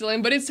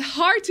excellent, but it's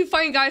hard to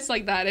find guys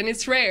like that, and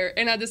it's rare.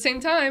 And at the same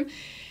time,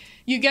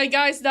 you get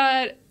guys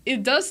that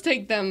it does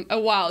take them a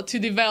while to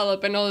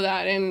develop and all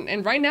that.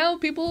 And right now,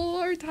 people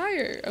are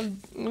tired.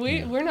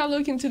 We're not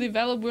looking to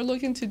develop, we're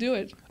looking to do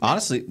it.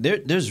 Honestly,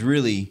 there's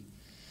really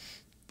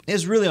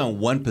on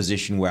one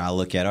position where I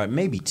look at it, or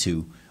maybe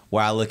two,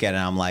 where I look at it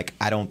and I'm like,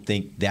 I don't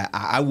think that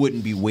I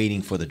wouldn't be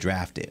waiting for the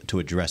draft to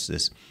address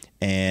this.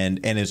 And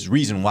there's a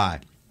reason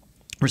why.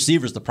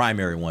 Receiver's the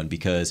primary one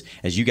because,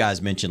 as you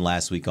guys mentioned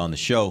last week on the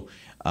show,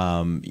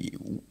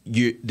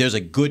 there's a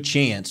good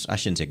chance, I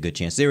shouldn't say good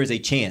chance, there is a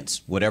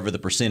chance, whatever the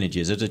percentage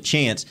is, there's a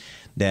chance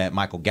that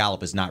Michael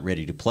Gallup is not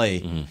ready to play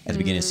at the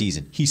beginning of the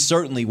season. He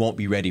certainly won't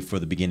be ready for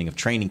the beginning of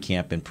training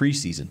camp and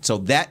preseason. So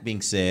that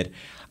being said,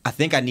 I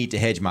think I need to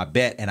hedge my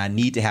bet, and I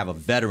need to have a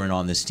veteran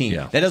on this team.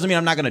 Yeah. That doesn't mean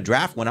I'm not going to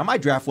draft one. I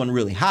might draft one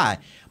really high,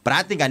 but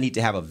I think I need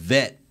to have a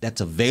vet that's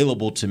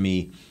available to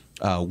me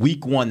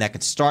week one that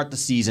could start the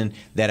season,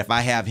 that if I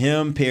have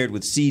him paired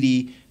with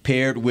CD,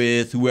 paired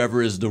with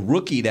whoever is the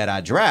rookie that I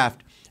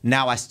draft,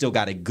 now I still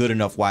got a good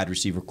enough wide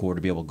receiver core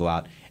to be able to go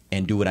out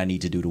and do what I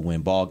need to do to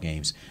win ball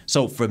games.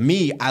 So for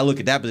me, I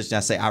look at that position, I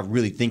say, I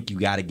really think you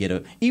got to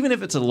get even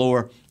if it's a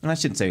lower, and I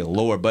shouldn't say a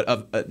lower,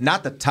 but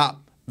not the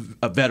top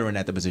veteran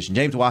at the position.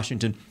 James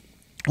Washington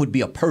would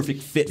be a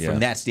perfect fit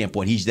from that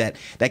standpoint. He's that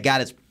guy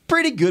that's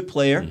pretty good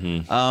player,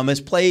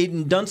 has played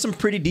and done some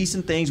pretty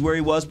decent things where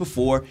he was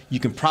before. You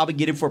can probably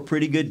get him for a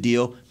pretty good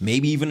deal,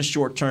 maybe even a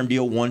short-term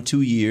deal,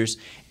 1-2 years.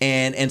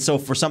 And so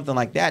for something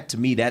like that, to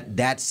me,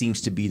 that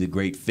seems to be the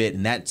great fit,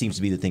 and that seems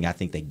to be the thing I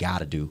think they got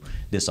to do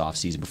this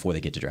offseason before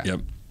they get to draft. Yep.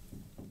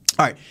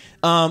 All right,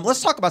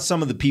 let's talk about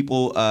some of the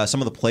people,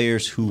 some of the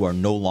players who are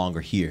no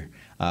longer here.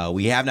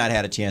 We have not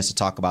had a chance to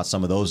talk about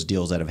some of those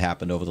deals that have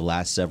happened over the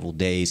last several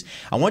days.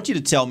 I want you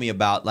to tell me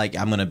about,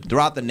 I'm going to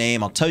throw out the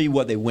name. I'll tell you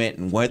what they went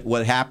and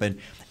what happened.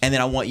 And then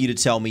I want you to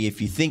tell me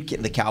if you think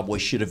the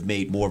Cowboys should have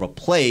made more of a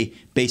play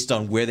based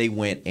on where they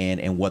went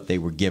and what they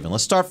were given.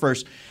 Let's start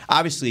first.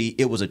 Obviously,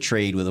 it was a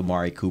trade with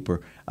Amari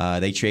Cooper.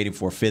 They traded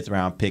for a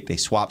 5th-round pick. They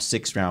swapped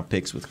 6th-round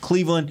picks with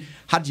Cleveland.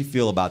 How did you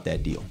feel about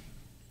that deal?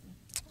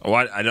 Oh,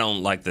 I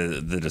don't like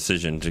the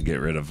decision to get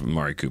rid of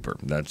Amari Cooper.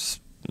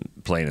 That's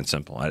plain and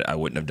simple. I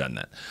wouldn't have done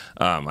that.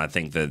 I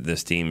think that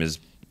this team is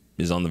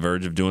on the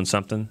verge of doing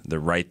something. They're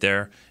right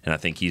there, and I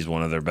think he's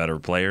one of their better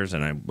players,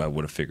 and I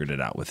would have figured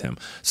it out with him.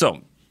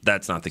 So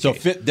that's not the case.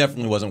 So fit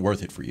definitely wasn't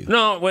worth it for you.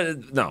 No. How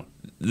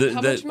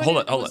much money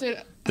hold on.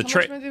 The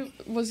trade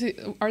was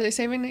it? Are they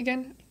saving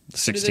again?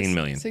 $16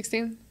 million.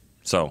 16.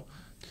 So,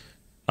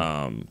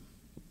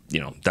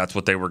 that's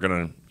what they were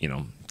gonna.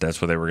 That's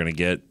what they were gonna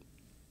get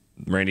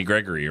Randy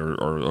Gregory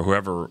or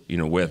whoever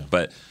with,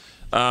 but.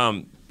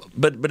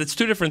 But it's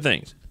two different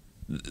things.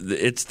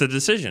 It's the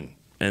decision,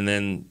 and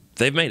then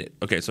they've made it.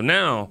 Okay, so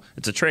now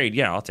it's a trade.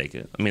 Yeah, I'll take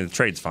it. I mean, the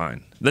trade's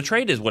fine. The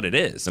trade is what it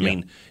is. I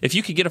mean, if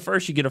you could get a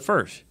first, you get a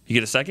first. You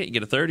get a second, you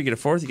get a third, you get a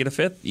fourth, you get a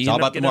fifth. You it's all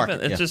about the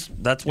market. It's just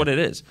that's what it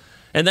is,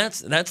 and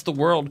that's the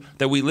world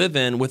that we live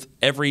in with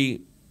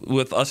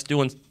us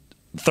doing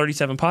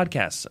 37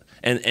 podcasts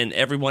and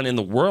everyone in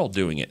the world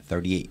doing it.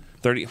 30,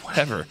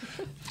 whatever.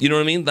 You know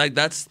what I mean? Like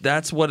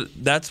that's what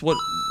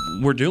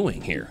we're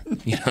doing here.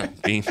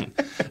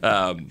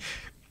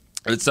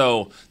 And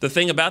so the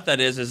thing about that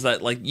is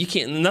that you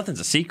can't. Nothing's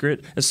a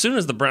secret. As soon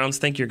as the Browns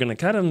think you're going to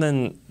cut them,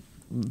 then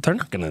they're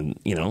not going to.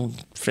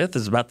 5th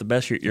is about the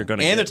best you're going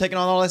to. And get. they're taking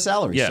on all that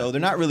salary, so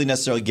they're not really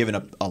necessarily giving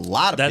up a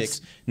lot of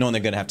picks, knowing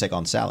they're going to have to take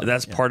on salary.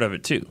 That's part of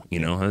it too.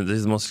 This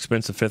is the most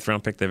expensive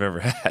 5th-round pick they've ever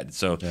had.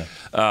 So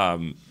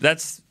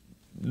that's.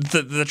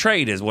 The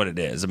trade is what it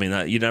is. I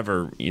mean, you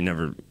never.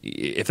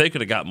 If they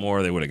could have got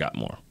more, they would have got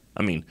more.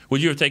 I mean,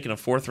 would you have taken a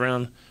 4th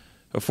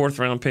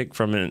round pick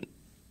from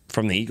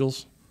the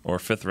Eagles or a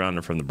 5th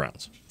rounder from the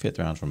Browns? 5th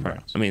round from the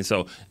Browns. I mean,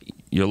 so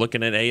you're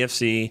looking at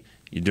AFC.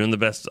 You're doing the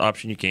best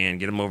option you can.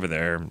 Get them over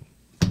there.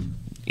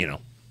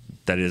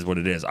 That is what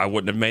it is. I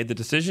wouldn't have made the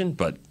decision,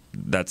 but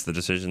that's the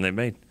decision they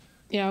made.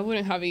 Yeah, I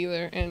wouldn't have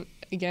either. And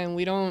again,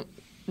 we don't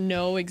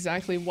know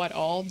exactly what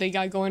all they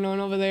got going on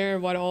over there,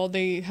 what all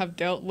they have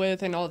dealt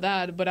with and all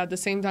that. But at the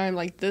same time,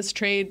 this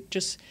trade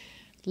just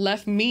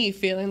left me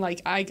feeling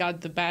like I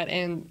got the bad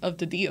end of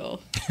the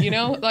deal. You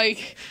know,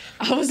 like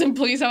I wasn't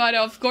pleased about it.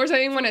 Of course, I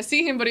didn't want to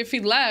see him, but if he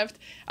left,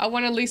 I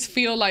want to at least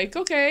feel like,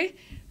 okay,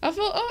 I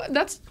feel, oh,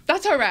 that's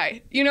all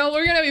right. You know,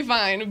 we're gonna be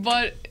fine.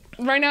 But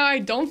right now, I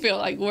don't feel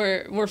like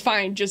we're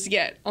fine just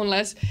yet,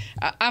 unless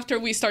after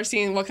we start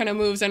seeing what kind of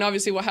moves and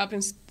obviously what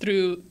happens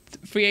through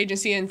free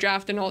agency and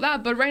draft and all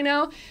that. But right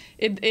now,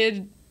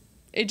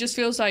 it just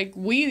feels like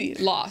we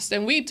lost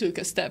and we took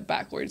a step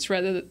backwards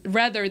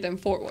rather than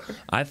forward.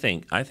 I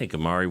think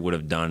Amari would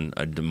have done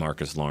a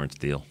DeMarcus Lawrence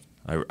deal.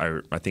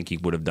 I think he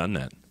would have done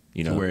that.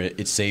 You know, where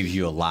it saves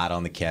you a lot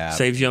on the cap.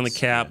 Saves you on the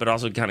cap, but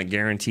also kind of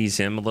guarantees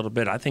him a little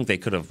bit. I think they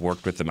could have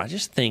worked with him. I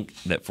just think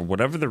that for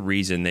whatever the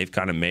reason, they've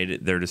kind of made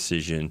it their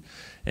decision.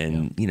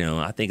 And, you know,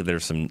 I think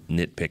there's some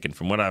nitpicking.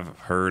 From what I've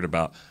heard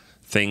about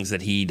things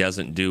that he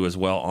doesn't do as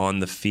well on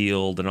the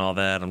field and all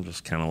that, I'm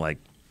just kind of like,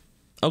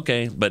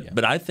 okay.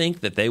 But I think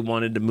that they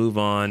wanted to move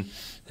on.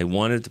 They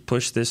wanted to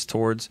push this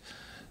towards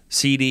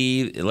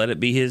CD, let it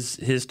be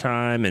his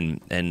time,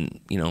 and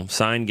you know,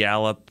 sign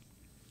Gallup.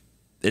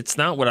 It's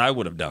not what I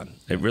would have done.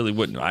 It really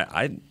wouldn't.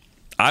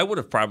 I would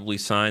have probably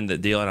signed the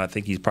deal, and I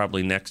think he's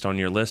probably next on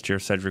your list here,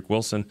 Cedric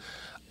Wilson.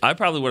 I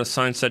probably would have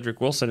signed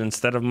Cedric Wilson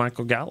instead of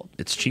Michael Gallup.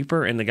 It's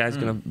cheaper, and the guy's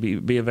going to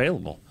be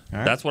available.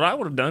 Right. That's what I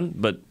would have done.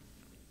 But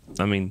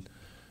I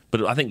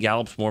think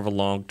Gallup's more of a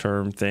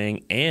long-term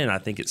thing, and I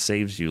think it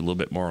saves you a little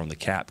bit more on the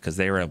cap because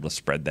they were able to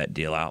spread that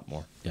deal out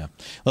more. Yeah.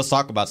 Let's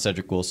talk about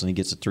Cedric Wilson. He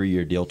gets a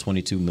 3-year deal,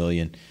 $22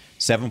 million.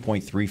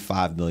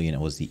 $7.35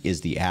 million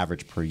is the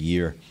average per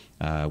year.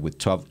 With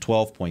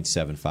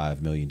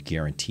 $12.75 million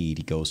guaranteed.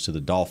 He goes to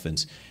the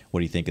Dolphins. What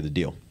do you think of the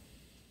deal?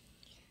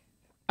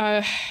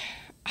 I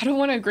don't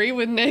want to agree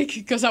with Nick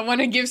because I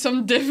want to give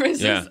some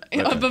differences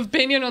of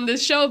opinion on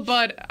this show,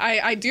 but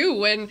I do.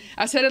 When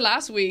I said it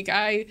last week,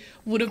 I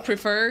would have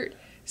preferred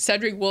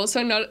Cedric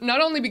Wilson,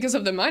 not only because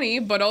of the money,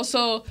 but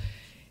also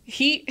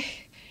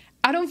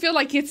I don't feel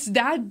like it's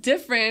that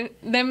different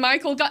than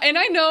Michael Gallup. And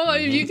I know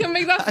you can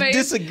make that face. I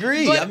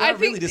disagree. But I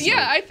really disagree.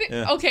 Yeah, I think,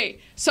 okay,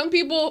 some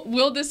people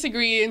will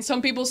disagree, and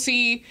some people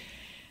see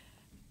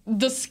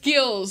the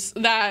skills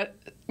that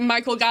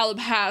Michael Gallup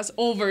has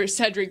over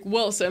Cedric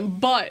Wilson.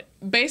 But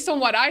based on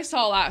what I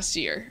saw last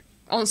year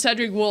on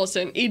Cedric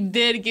Wilson, it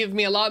did give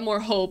me a lot more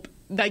hope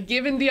that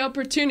given the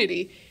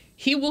opportunity,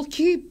 he will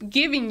keep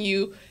giving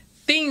you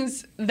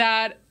things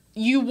that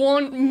you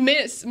won't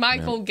miss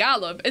Michael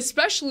Gallup,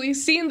 especially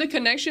seeing the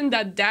connection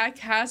that Dak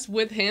has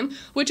with him,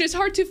 which is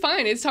hard to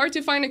find. It's hard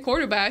to find a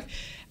quarterback,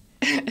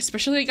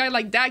 especially a guy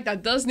like Dak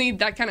that does need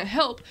that kind of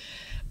help.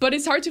 But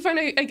it's hard to find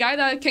a guy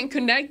that can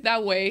connect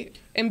that way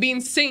and be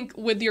in sync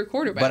with your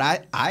quarterback.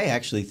 But I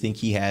actually think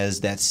he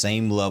has that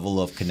same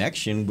level of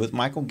connection with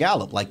Michael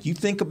Gallup. Like, you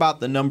think about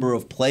the number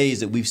of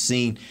plays that we've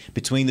seen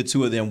between the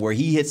two of them where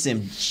he hits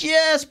him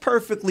just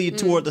perfectly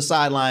toward the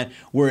sideline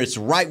where it's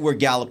right where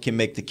Gallup can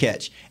make the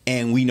catch.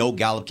 And we know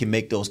Gallup can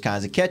make those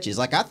kinds of catches.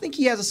 Like, I think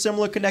he has a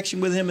similar connection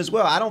with him as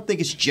well. I don't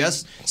think it's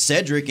just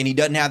Cedric and he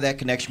doesn't have that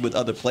connection with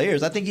other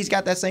players. I think he's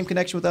got that same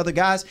connection with other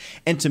guys.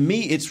 And to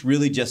me, it's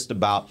really just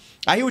about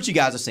 – I hear what you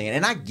guys are saying,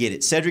 and I get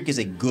it. Cedric is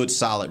a good,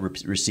 solid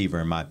receiver,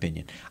 in my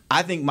opinion.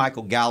 I think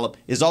Michael Gallup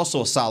is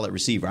also a solid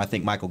receiver. I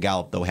think Michael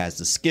Gallup, though, has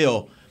the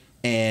skill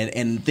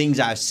and things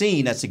I've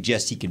seen that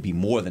suggest he can be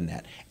more than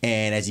that.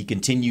 And as he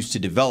continues to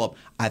develop,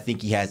 I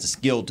think he has the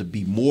skill to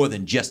be more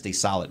than just a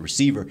solid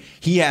receiver.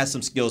 He has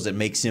some skills that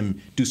makes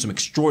him do some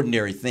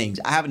extraordinary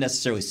things. I haven't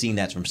necessarily seen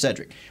that from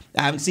Cedric.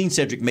 I haven't seen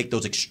Cedric make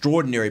those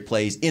extraordinary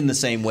plays in the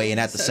same way and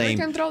at the Cedric same.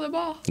 can throw the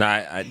ball.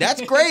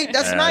 That's great.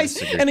 That's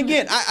nice. And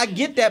again, I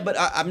get that, but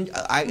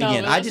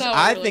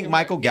I think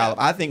Michael Gallup.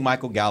 I think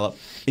Michael Gallup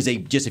is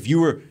just if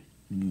you were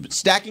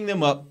stacking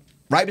them up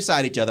right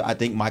beside each other, I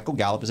think Michael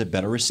Gallup is a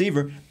better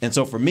receiver. And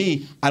so for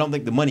me, I don't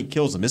think the money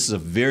kills them. This is a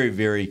very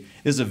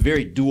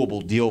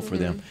doable deal for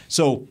them.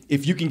 So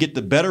if you can get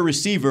the better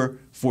receiver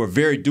for a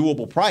very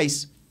doable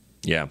price,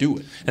 do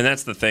it. And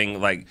that's the thing.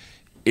 Like,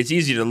 it's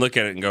easy to look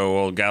at it and go,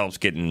 well, Gallup's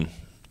getting,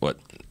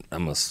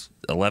 almost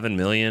 $11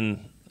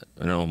 million?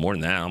 No, more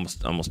than that,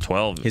 almost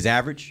 12. His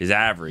average? His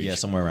average. Yeah,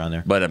 somewhere around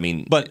there. But, I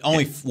mean. But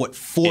only,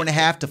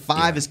 4.5 to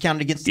 5 is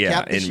counted against the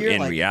cap this year?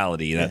 In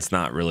reality, that's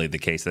not really the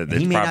case. He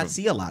may not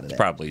see a lot of that. It's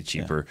probably a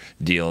cheaper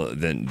deal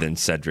than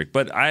Cedric.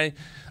 But I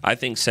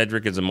think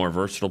Cedric is a more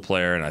versatile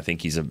player, and I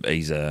think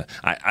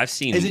I've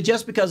seen. Is it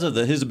just because of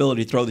his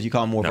ability to throw that you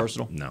call him more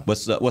versatile? No.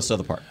 What's the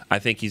other part? I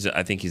think he's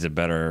a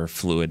better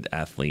fluid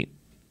athlete.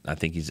 I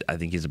think he's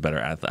a better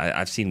athlete.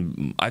 I've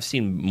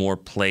seen more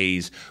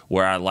plays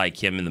where I like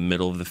him in the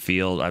middle of the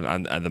field.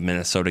 The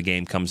Minnesota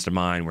game comes to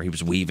mind where he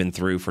was weaving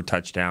through for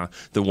touchdown.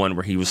 The one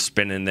where he was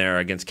spinning there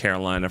against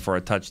Carolina for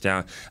a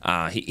touchdown.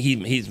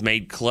 He's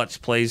made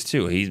clutch plays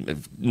too.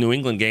 New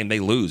England game,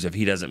 they lose if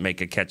he doesn't make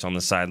a catch on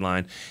the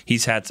sideline.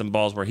 He's had some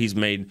balls where he's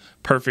made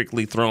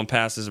perfectly thrown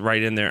passes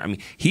right in there. I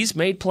mean, he's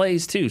made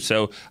plays too.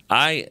 So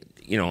I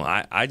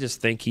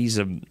just think he's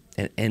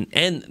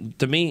and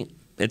to me,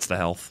 it's the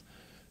health.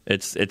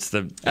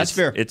 That's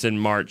fair. It's in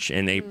March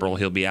and April.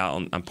 He'll be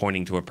out. I'm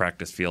pointing to a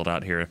practice field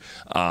out here.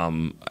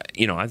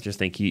 I just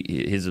think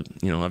his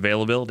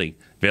availability,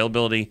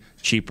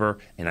 cheaper,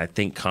 and I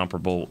think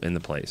comparable in the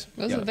plays.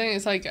 That's the thing.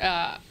 It's like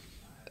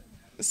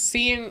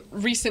seeing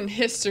recent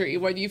history,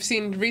 what you've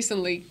seen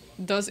recently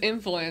does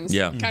influence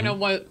kind of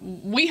what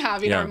we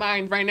have in our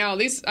mind right now. At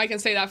least I can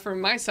say that for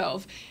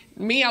myself.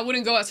 Me, I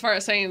wouldn't go as far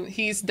as saying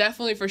he's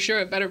definitely for sure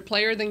a better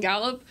player than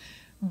Gallup,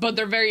 but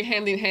they're very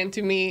hand in hand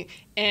to me.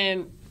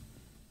 And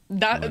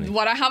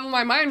what I have in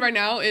my mind right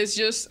now is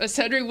just a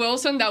Cedric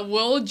Wilson that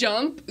will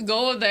jump,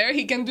 go there.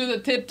 He can do the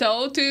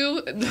tiptoe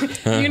too.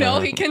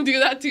 He can do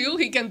that too.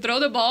 He can throw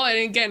the ball. And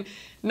again,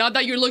 not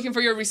that you're looking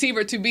for your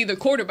receiver to be the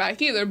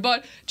quarterback either,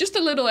 but just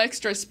a little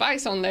extra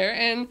spice on there.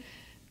 And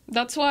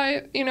that's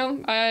why,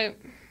 It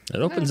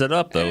opens it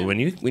up, though. When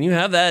you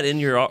have that in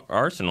your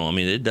arsenal, I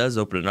mean, it does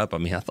open it up. I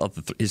mean, I thought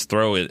his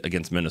throw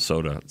against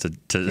Minnesota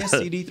to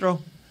CD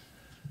throw.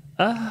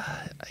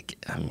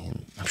 I'm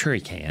sure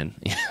he can.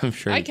 I'm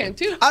sure I can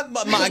too.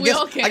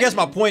 I guess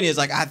my point is,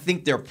 I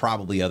think there are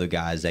probably other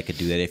guys that could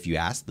do that if you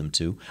ask them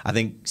to. I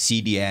think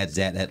CD adds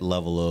that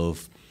level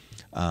of,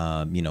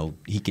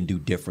 he can do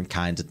different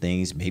kinds of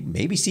things.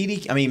 Maybe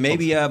CD. I mean,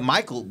 maybe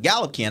Michael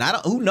Gallup can.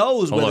 Who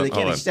knows whether they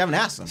can? I just haven't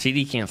asked them.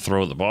 CD can't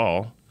throw the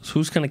ball.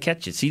 Who's going to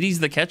catch it? CD's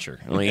the catcher.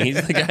 I mean,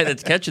 he's the guy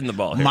that's catching the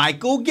ball here.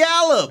 Michael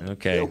Gallup.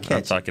 Okay,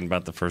 I'm talking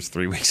about the first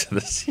 3 weeks of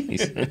the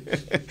season.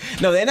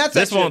 No, and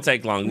this won't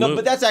take long. No,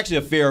 but that's actually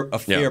a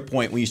fair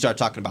point when you start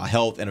talking about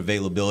health and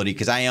availability,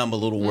 because I am a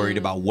little worried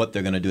about what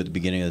they're going to do at the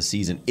beginning of the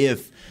season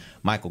if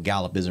Michael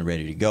Gallup isn't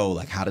ready to go.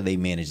 Like, how do they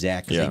manage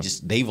that? Because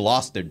they've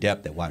lost their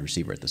depth at wide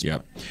receiver at this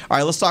point. All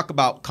right, let's talk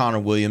about Connor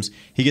Williams.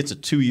 He gets a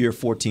 2-year,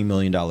 $14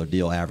 million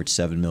deal, average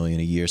 $7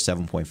 million a year,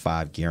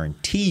 7.5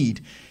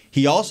 guaranteed.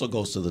 He also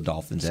goes to the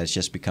Dolphins. That's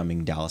just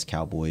becoming Dallas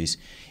Cowboys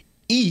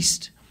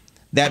East.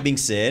 That being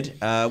said,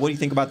 what do you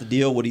think about the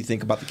deal? What do you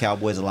think about the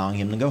Cowboys allowing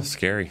him to go?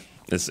 Scary.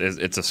 It's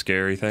a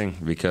scary thing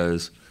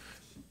because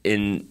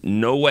in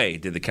no way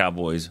did the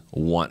Cowboys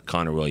want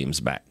Connor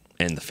Williams back.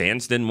 And the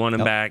fans didn't want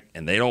him back,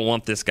 and they don't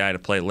want this guy to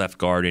play left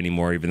guard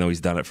anymore, even though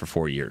he's done it for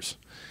 4 years.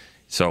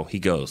 So he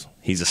goes.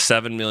 He's a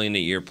 $7 million a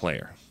year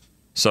player.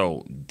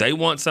 So they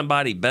want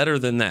somebody better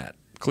than that,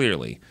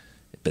 clearly.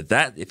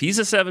 But if he's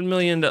a $7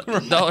 million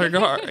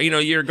guard,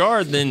 year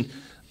guard, then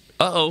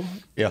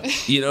yeah,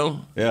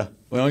 yeah,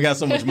 we only got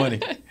so much money,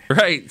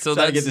 right? So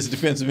try to get this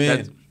defensive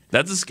end.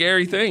 That's a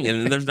scary thing,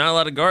 and there's not a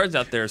lot of guards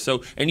out there.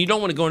 So, and you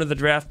don't want to go into the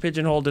draft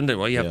pigeonholed into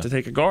you have to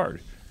take a guard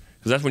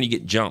because that's when you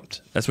get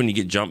jumped. That's when you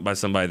get jumped by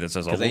somebody that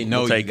says, "Oh,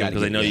 we'll take him,"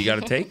 because they know you got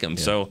to take him.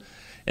 So.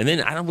 And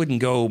then I wouldn't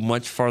go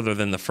much farther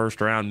than the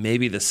first round,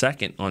 maybe the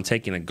second, on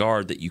taking a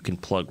guard that you can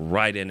plug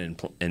right in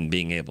and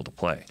being able to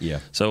play. Yeah.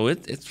 So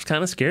it's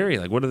kind of scary.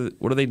 Like, what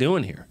are they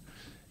doing here?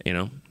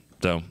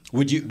 So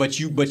would you? But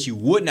you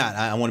would not.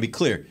 I want to be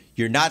clear.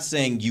 You're not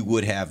saying you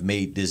would have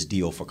made this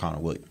deal for Connor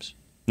Williams.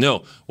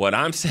 No. What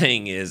I'm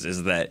saying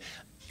is that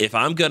if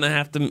I'm gonna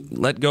have to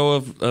let go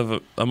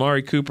of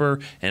Amari Cooper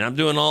and I'm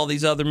doing all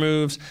these other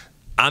moves,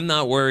 I'm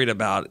not worried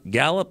about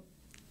Gallup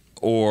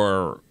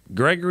or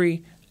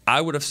Gregory. I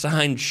would have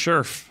signed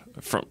Scherf.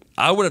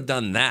 I would have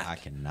done that. I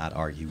cannot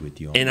argue with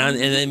you on that.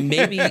 And then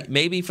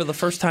maybe for the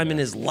first time in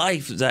his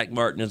life, Zach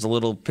Martin is a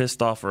little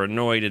pissed off or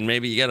annoyed, and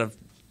maybe you got to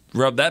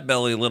rub that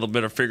belly a little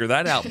bit or figure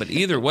that out. But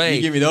either way,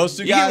 you give me those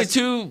two guys.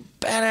 You give me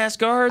two badass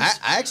guards.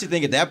 I actually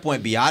think at that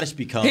point, Biotis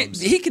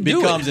becomes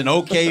an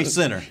okay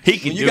center.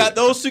 When you got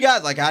those two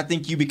guys, I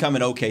think you become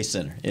an okay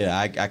center. Yeah,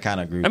 I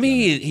kind of agree. I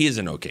mean, he is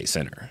an okay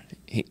center.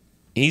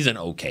 He's an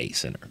okay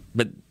center,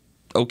 but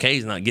okay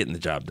is not getting the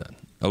job done.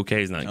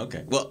 Okay, he's not.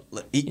 Okay. Well,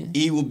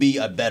 he will be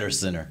a better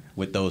center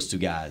with those two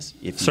guys.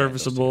 If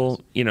serviceable,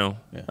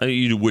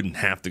 you wouldn't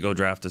have to go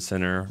draft a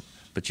center,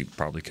 but you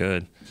probably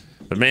could.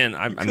 But man,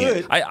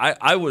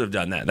 I would have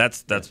done that.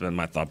 That's been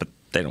my thought, but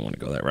they don't want to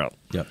go that route.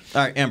 Yep.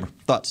 All right, Amber,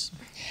 thoughts?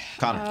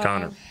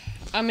 Connor.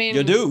 I mean,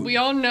 you do. We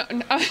all know.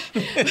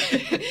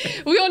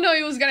 We all know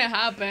it was gonna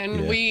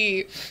happen.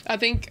 Yeah. I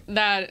think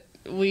that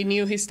we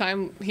knew his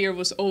time here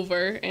was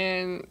over,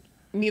 and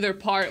neither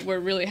part were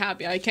really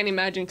happy. I can't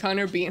imagine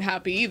Connor being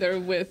happy either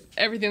with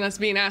everything that's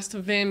being asked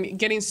of him,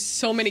 getting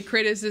so many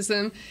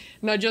criticism,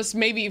 not just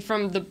maybe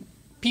from the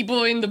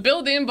people in the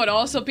building, but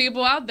also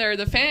people out there,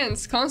 the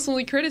fans,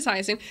 constantly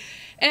criticizing.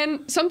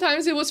 And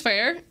sometimes it was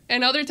fair,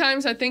 and other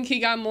times I think he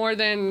got more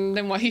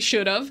than what he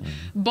should have.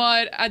 Mm-hmm.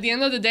 But at the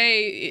end of the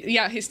day,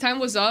 his time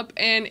was up,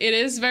 and it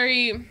is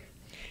very,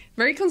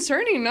 very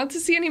concerning not to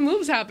see any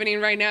moves happening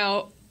right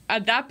now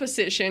at that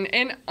position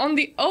and on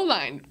the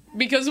O-line.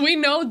 Because we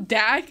know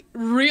Dak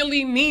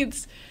really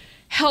needs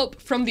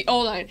help from the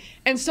O-line,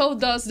 and so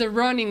does the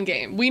running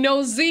game. We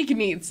know Zeke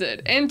needs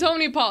it, and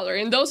Tony Pollard,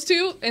 and those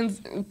two,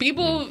 and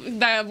people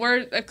that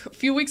were a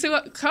few weeks ago,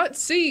 cut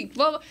Zeke.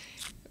 Well,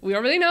 we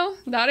already know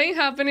that ain't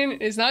happening.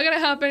 It's not going to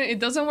happen. It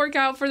doesn't work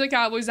out for the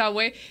Cowboys that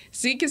way.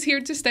 Zeke is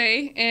here to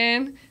stay,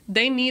 and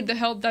they need the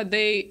help that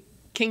they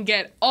can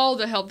get, all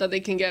the help that they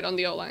can get on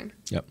the O-line.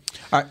 Yep.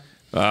 All right.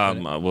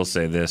 I will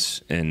say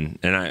this, and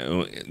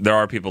there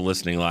are people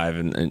listening live,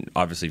 and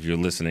obviously if you're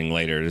listening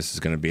later, this is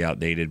going to be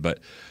outdated. But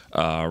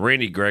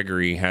Randy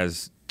Gregory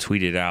has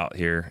tweeted out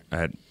here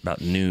at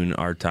about noon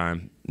our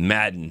time.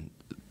 Madden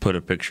put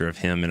a picture of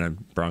him in a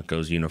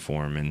Broncos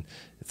uniform and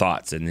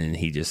thoughts, and then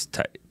he just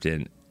typed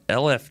in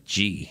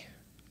LFG.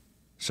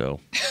 So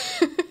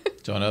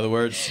in other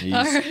words,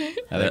 I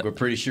think we're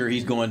pretty sure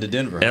he's going to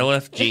Denver.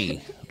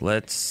 LFG.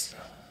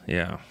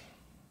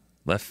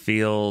 Left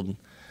field.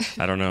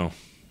 I don't know.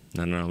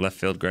 Left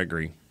field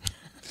Gregory.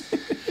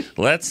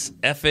 Let's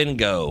effing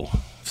go.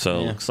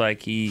 So it looks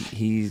like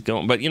he's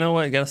going. But you know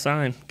what? Got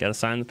to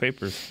sign the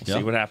papers.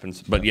 See what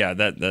happens. But yeah,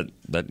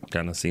 that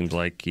kind of seems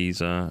like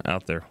he's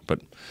out there.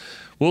 But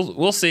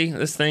we'll see.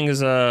 This thing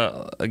is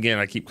again.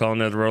 I keep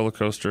calling it a roller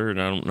coaster,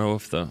 and I don't know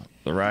if the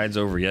ride's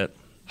over yet.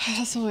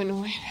 That's so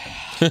annoying.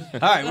 All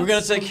right, we're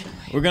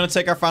gonna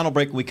take our final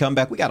break. When we come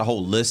back, we got a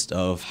whole list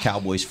of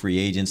Cowboys free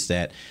agents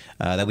that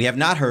we have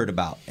not heard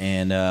about,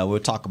 and we'll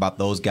talk about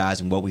those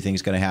guys and what we think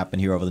is going to happen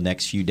here over the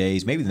next few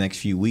days, maybe the next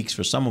few weeks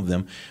for some of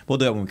them. We'll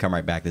do it when we come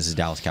right back. This is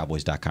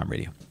DallasCowboys.com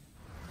radio.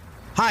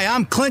 Hi,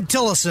 I'm Clint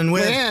Tillison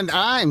with... And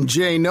I'm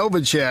Jay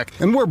Novacek,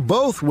 and we're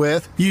both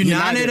with...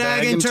 United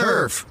Ag and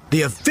Turf,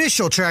 the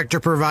official tractor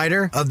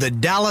provider of the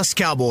Dallas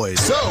Cowboys.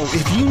 So,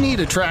 if you need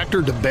a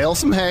tractor to bale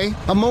some hay,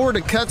 a mower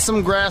to cut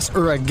some grass,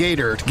 or a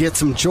gator to get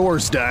some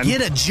chores done...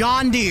 Get a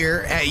John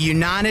Deere at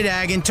United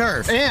Ag and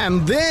Turf.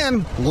 And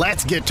then,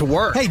 let's get to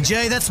work. Hey,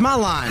 Jay, that's my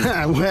line.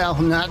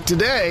 Well, not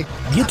today.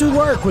 Get to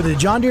work with a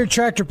John Deere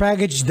tractor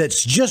package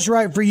that's just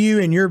right for you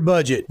and your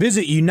budget.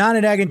 Visit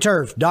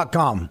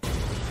UnitedAgAndTurf.com.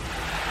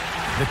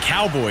 The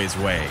Cowboys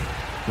way,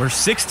 where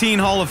 16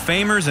 Hall of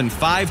Famers and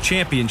 5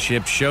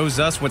 championships shows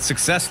us what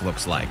success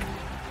looks like.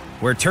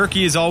 Where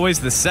turkey is always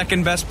the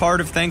second best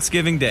part of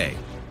Thanksgiving Day.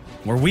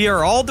 Where we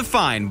are all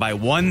defined by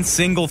one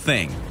single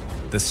thing,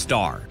 the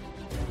star.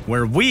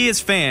 Where we as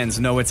fans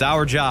know it's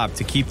our job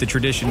to keep the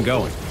tradition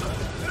going.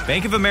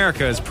 Bank of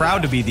America is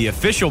proud to be the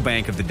official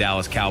bank of the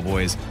Dallas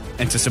Cowboys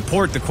and to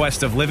support the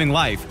quest of living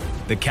life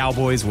the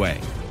Cowboys way.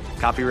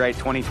 Copyright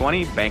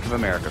 2020, Bank of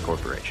America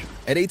Corporation.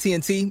 At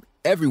AT&T,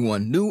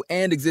 everyone, new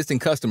and existing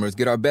customers,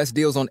 get our best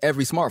deals on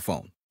every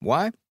smartphone.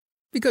 Why?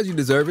 Because you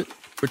deserve it.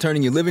 For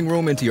turning your living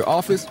room into your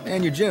office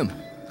and your gym.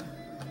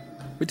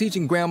 For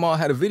teaching Grandma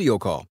how to video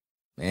call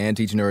and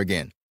teaching her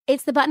again.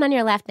 It's the button on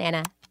your left,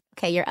 Nana.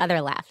 Okay, your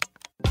other left.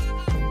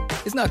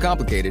 It's not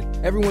complicated.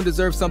 Everyone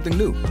deserves something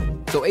new.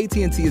 So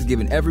AT&T is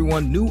giving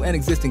everyone, new and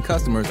existing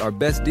customers, our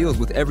best deals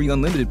with every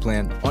unlimited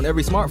plan on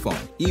every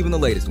smartphone, even the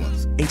latest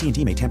ones.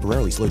 AT&T may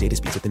temporarily slow data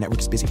speeds if the network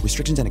is busy.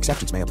 Restrictions and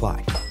exceptions may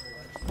apply.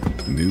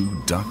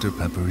 New Dr.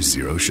 Pepper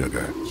Zero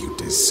Sugar. You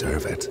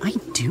deserve it. I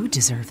do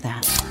deserve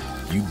that.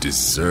 You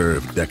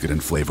deserve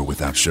decadent flavor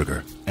without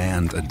sugar.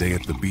 And a day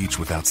at the beach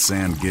without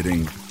sand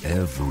getting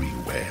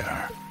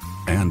everywhere.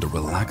 And a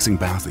relaxing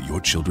bath that your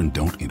children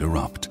don't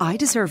interrupt. I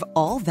deserve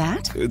all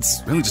that?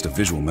 It's really just a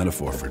visual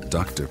metaphor for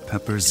Dr.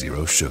 Pepper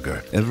Zero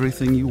Sugar.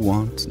 Everything you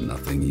want,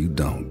 nothing you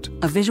don't.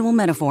 A visual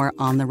metaphor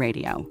on the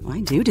radio.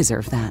 I do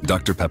deserve that.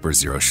 Dr. Pepper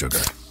Zero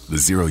Sugar. The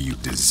zero you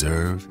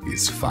deserve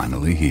is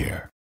finally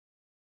here.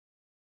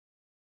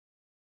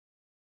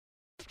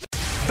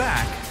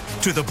 Back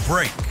to the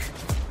break.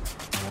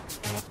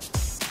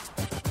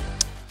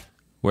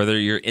 Whether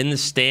you're in the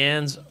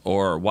stands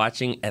or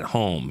watching at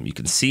home, you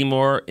can see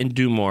more and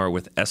do more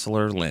with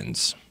Essilor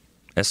Lens.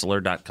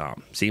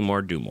 Essilor.com. See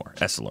more, do more.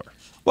 Essilor.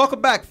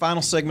 Welcome back.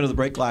 Final segment of the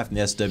break, live from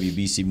the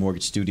SWBC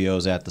Mortgage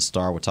Studios at the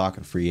Star. We're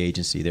talking free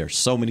agency. There are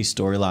so many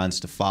storylines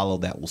to follow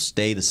that will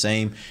stay the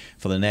same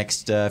for the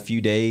next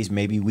few days,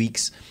 maybe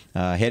weeks,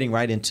 heading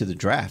right into the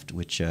draft,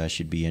 which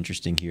should be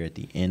interesting here at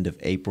the end of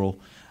April.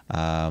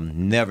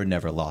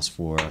 Never loss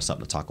for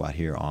something to talk about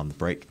here on the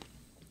break.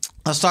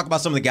 Let's talk about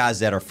some of the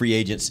guys that are free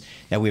agents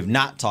that we have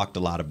not talked a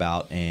lot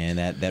about and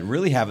that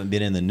really haven't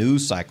been in the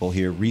news cycle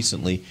here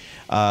recently.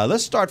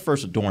 Let's start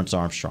first with Dorrance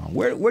Armstrong.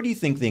 Where do you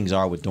think things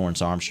are with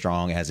Dorrance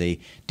Armstrong as a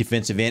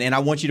defensive end? And I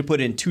want you to put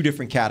it in two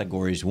different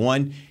categories.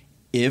 One,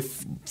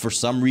 if for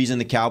some reason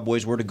the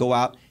Cowboys were to go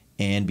out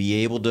and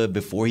be able to,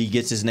 before he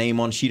gets his name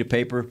on a sheet of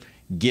paper,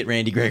 get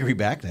Randy Gregory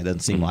back. That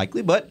doesn't seem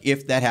likely, but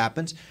if that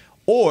happens.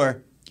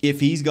 Or if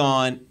he's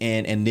gone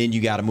and then you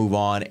got to move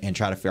on and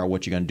try to figure out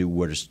what you're going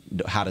to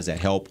do, how does that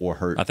help or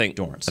hurt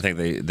Dorrance? I think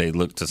they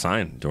look to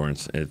sign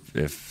Dorrance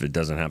if it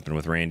doesn't happen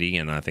with Randy,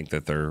 and I think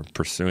that they're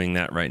pursuing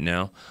that right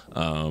now.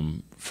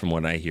 From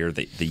what I hear,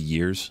 the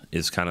years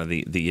is kind of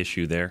the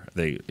issue there.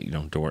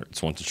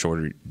 Dorrance wants a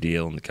shorter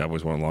deal, and the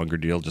Cowboys want a longer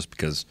deal just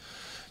because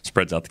it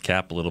spreads out the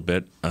cap a little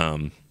bit.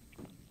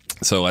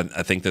 So I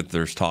think that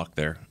there's talk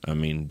there. I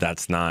mean,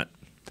 that's not,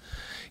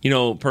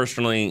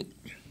 personally,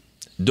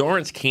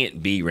 Dorrance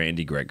can't be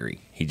Randy Gregory.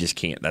 He just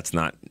can't. That's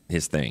not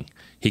his thing.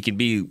 He can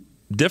be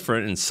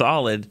different and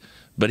solid,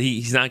 but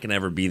he's not going to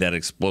ever be that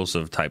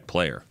explosive type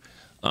player.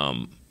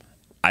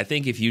 I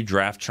think if you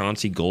draft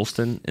Chauncey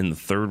Golston in the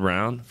 3rd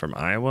round from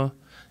Iowa,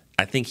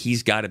 I think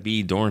he's got to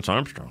be Dorrance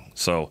Armstrong.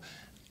 So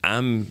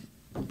I'm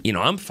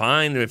I'm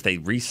fine if they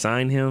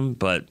re-sign him,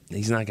 but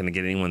he's not going to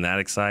get anyone that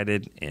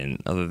excited.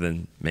 And other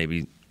than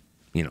maybe,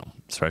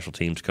 special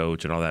teams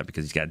coach and all that,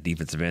 because he's got a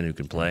defensive end who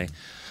can play.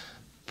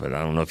 But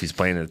I don't know if he's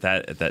playing at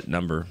that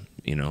number.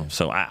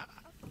 So I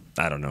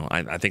don't know.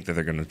 I think that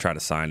they're going to try to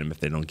sign him if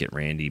they don't get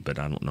Randy, but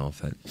I don't know if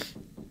that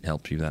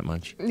helps you that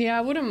much. Yeah,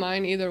 I wouldn't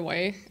mind either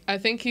way. I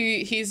think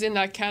he's in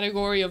that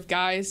category of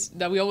guys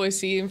that we always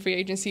see in free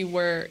agency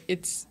where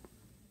it's,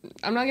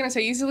 I'm not going to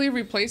say easily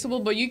replaceable,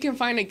 but you can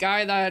find a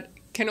guy that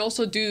can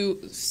also do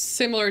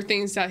similar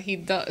things that he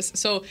does.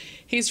 So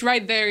he's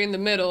right there in the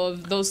middle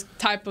of those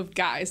type of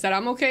guys that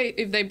I'm okay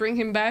if they bring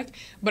him back,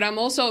 but I'm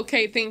also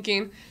okay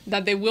thinking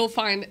that they will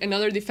find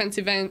another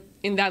defensive end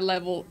in that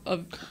level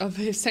of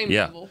his same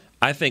level.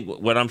 I think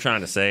what I'm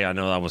trying to say, I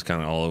know I was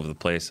kind of all over the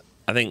place.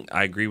 I think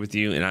I agree with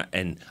you,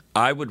 and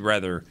I would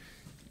rather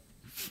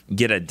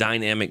get a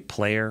dynamic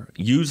player,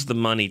 use the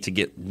money to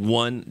get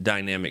one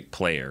dynamic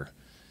player,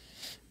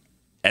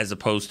 as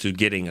opposed to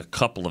getting a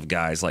couple of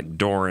guys like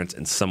Dorrance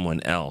and someone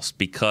else,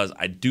 because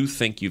I do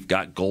think you've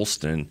got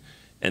Golston,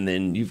 and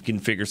then you can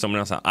figure someone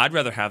else out. I'd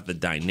rather have the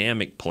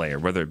dynamic player,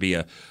 whether it be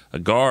a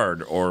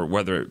guard or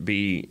whether it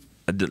be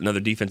another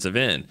defensive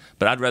end.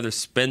 But I'd rather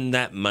spend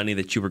that money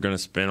that you were going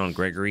to spend on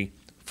Gregory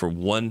for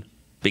one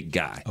big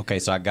guy. Okay,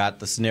 so I got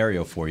the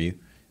scenario for you,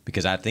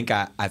 because I think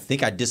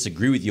I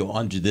disagree with you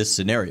under this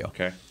scenario.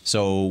 Okay.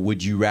 So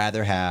would you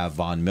rather have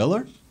Von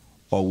Miller,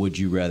 or would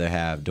you rather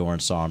have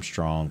Dorrance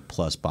Armstrong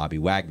plus Bobby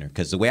Wagner?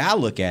 Because the way I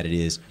look at it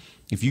is,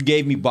 if you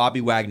gave me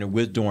Bobby Wagner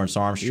with Dorrance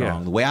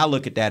Armstrong, the way I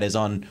look at that is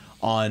on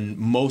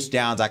most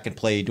downs I can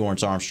play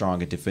Dorrance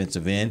Armstrong at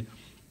defensive end.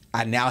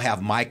 I now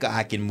have Micah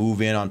I can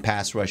move in on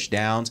pass rush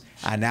downs.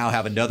 I now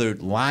have another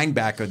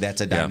linebacker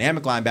that's a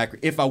dynamic linebacker.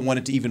 If I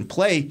wanted to even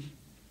play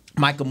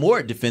Micah Moore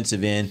at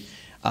defensive end,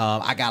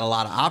 I got a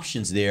lot of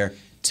options there.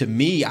 To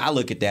me, I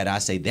look at that, I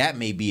say that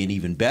may be an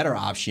even better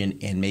option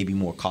and maybe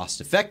more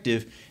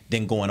cost-effective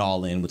than going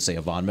all in with, say,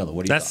 a Von Miller.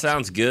 What do you think? That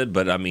sounds good,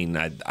 but I mean,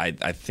 I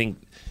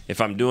think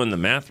if I'm doing the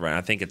math right,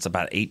 I think it's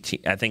about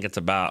 18. I think it's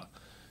about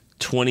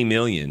 $20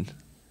 million.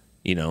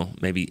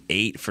 Maybe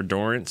 8 for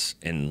Dorrance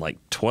and like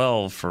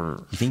 12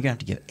 for. You think you have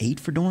to get 8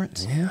 for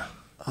Dorrance? Yeah.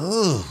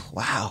 Oh,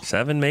 wow.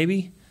 7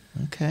 maybe.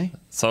 Okay.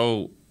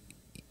 So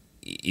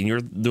you're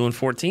doing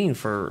 14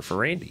 for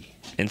Randy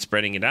and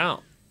spreading it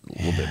out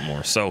a little bit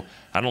more. So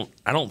I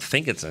don't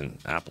think it's an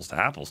apples to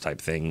apples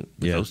type thing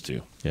with those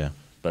two. Yeah.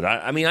 But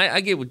I mean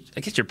I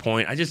get your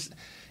point.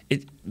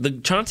 The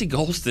Chauncey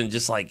Golston,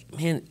 just like,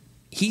 man,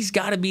 he's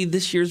got to be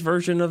this year's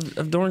version of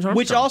Dorrance Armstrong.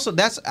 Which also,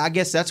 I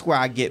guess that's where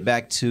I get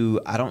back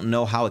to, I don't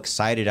know how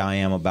excited I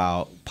am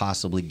about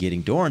possibly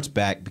getting Dorrance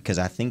back, because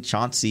I think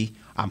Chauncey,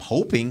 I'm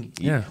hoping,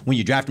 when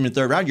you draft him in the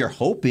third round, you're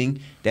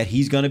hoping that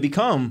he's going to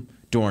become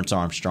Dorrance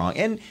Armstrong.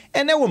 And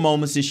there were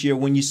moments this year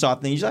when you saw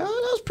things, you're like, oh,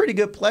 that was a pretty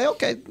good play.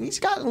 Okay, he's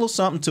got a little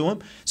something to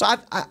him. So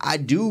I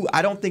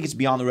don't think it's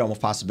beyond the realm of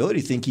possibility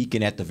to think he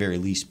can at the very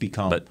least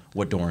become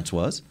what Dorrance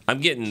was.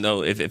 I'm getting,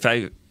 though,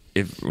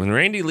 if when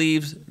Randy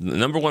leaves, the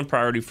number one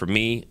priority for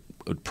me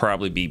would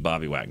probably be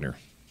Bobby Wagner,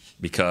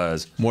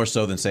 because more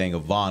so than saying a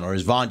Vaughn, or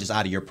is Vaughn just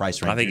out of your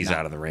price range? I think he's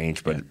out of the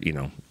range, but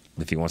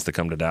if he wants to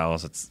come to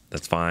Dallas,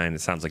 that's fine. It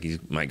sounds like he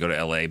might go to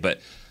L.A.,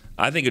 but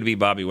I think it would be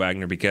Bobby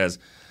Wagner, because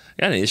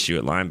I got an issue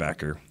at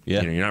linebacker.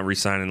 Yeah, you're not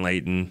re-signing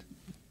Leighton.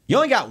 You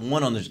only got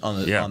one on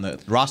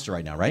the roster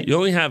right now, right? You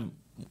only have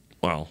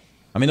I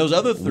mean, those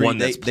other 3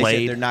 they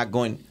said they're not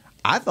going.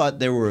 I thought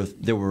there were.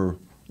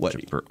 What?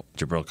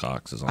 Jabril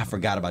Cox is on. I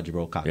forgot about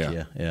Jabril Cox.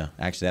 Yeah.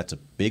 Actually, that's a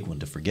big one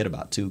to forget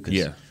about, too,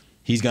 because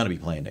he's going to be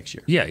playing next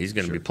year. Yeah, he's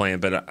going to be playing.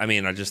 But, I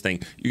mean, I just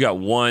think you got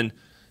one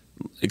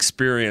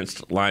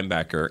experienced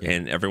linebacker,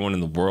 and everyone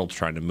in the world's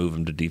trying to move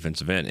him to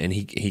defensive end, and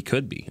he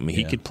could be. I mean,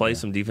 he could play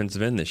some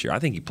defensive end this year. I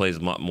think he plays a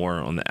lot more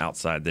on the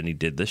outside than he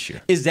did this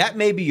year. Is that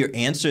maybe your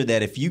answer,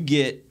 that if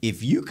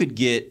you could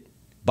get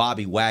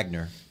Bobby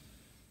Wagner,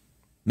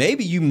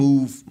 maybe you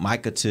move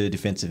Micah to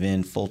defensive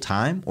end full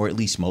time, or at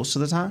least most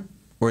of the time?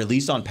 Or at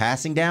least on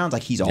passing downs,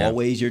 like he's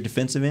always your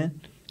defensive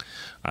end?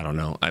 I don't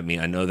know. I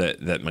mean, I know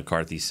that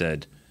McCarthy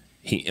said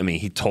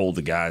he told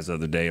the guys the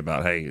other day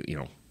about, hey,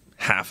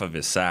 half of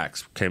his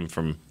sacks came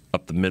from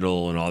up the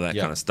middle and all that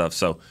kind of stuff.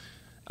 So,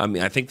 I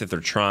mean, I think that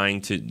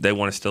they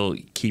want to still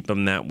keep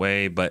him that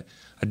way, but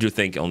I do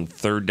think on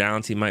third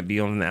downs he might be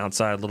on the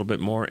outside a little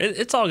bit more.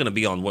 It's all going to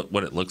be on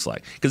what it looks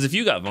like. Because if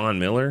you got Von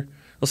Miller,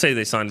 let's say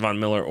they signed Von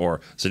Miller or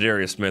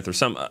Zadarius Smith or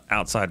some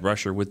outside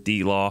rusher with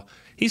D-Law,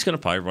 he's going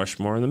to probably rush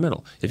more in the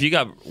middle. If you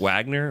got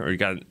Wagner or you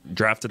got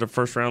drafted a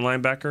first-round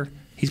linebacker,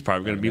 he's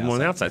probably going to be more on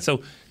the outside.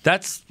 So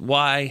that's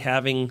why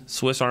having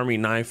Swiss Army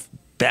knife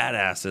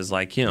badasses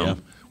like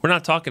him, we're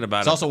not talking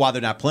about. It's also why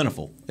they're not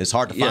plentiful. It's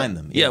hard to find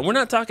them. Yeah, we're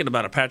not talking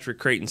about a Patrick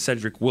Creighton,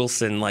 Cedric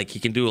Wilson, like he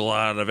can do a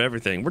lot of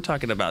everything. We're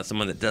talking about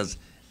someone that does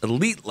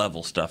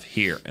elite-level stuff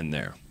here and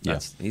there.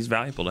 He's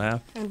valuable to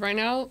have. And right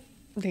now,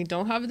 they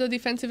don't have the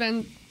defensive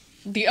end,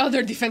 the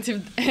other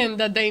defensive end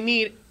that they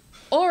need,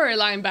 or a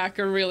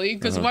linebacker, really,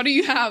 because what do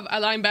you have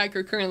a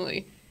linebacker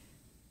currently?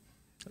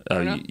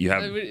 You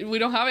have. We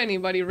don't have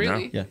anybody,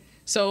 really. No? Yeah.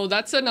 So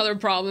that's another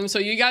problem. So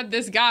you got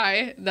this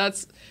guy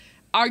that's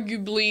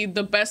arguably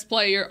the best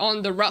player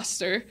on the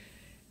roster,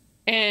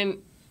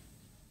 and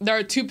there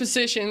are two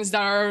positions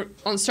that are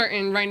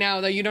uncertain right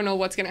now that you don't know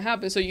what's going to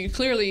happen. So you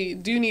clearly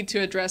do need to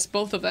address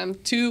both of them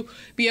to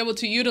be able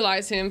to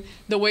utilize him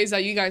the ways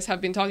that you guys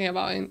have been talking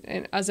about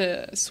and as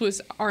a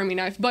Swiss Army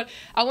knife. But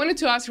I wanted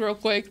to ask real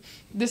quick,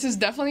 this is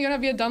definitely going to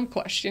be a dumb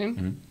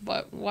question,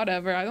 but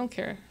whatever, I don't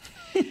care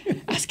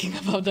asking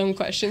about dumb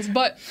questions.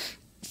 But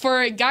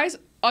for guys,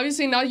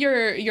 obviously not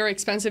your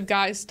expensive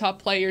guys,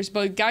 top players,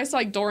 but guys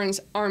like Dorrance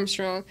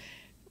Armstrong,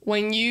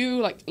 when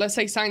you, like, let's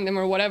say sign them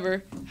or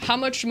whatever, how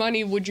much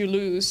money would you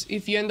lose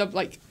if you end up,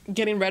 like,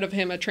 getting rid of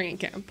him at training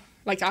camp,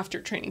 like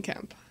after training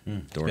camp?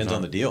 Depends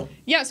on the deal.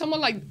 Yeah, someone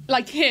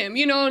like him,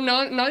 you know,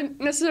 not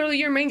necessarily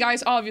your main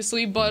guys,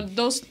 obviously, but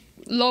those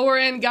lower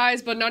end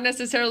guys, but not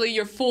necessarily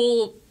your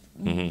full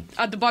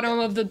at the bottom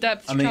of the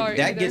depth chart.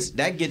 I mean,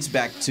 that gets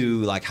back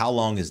to, like, how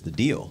long is the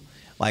deal?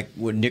 Like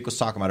what Nick was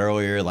talking about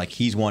earlier, like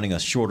he's wanting a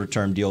shorter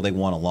term deal, they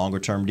want a longer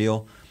term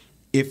deal.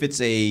 If it's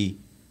a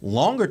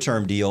longer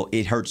term deal,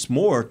 it hurts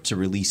more to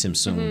release him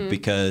soon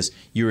because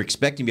you're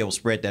expecting to be able to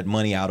spread that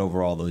money out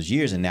over all those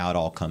years, and now it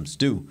all comes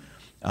due.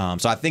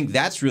 So I think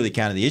that's really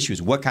kind of the issue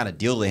is what kind of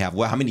deal they have.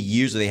 How many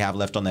years do they have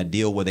left on that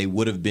deal where they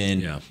would have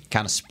been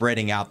kind of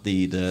spreading out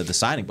the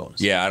signing bonus?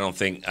 Yeah, I don't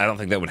think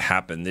that would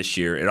happen this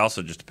year. It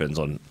also just depends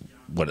on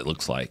what it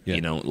looks like.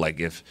 You know,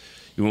 like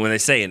when they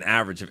say an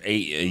average of 8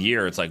 a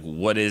year, it's like,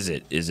 what is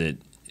it? Is it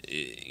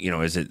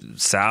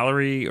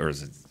salary or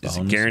is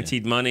it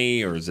guaranteed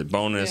money or is it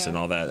bonus and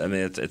all that? I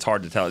mean, it's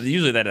hard to tell.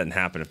 Usually that doesn't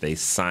happen if they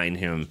sign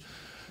him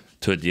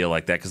to a deal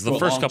like that because the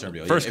first couple of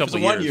years. If it's a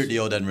 1 year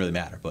deal, it doesn't really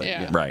matter. But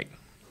right.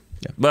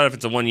 Yeah. But if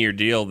it's a 1 year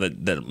deal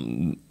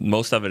that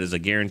most of it is a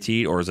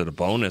guarantee or is it a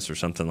bonus or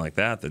something like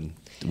that, then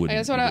wouldn't.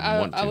 I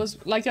guess I was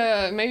like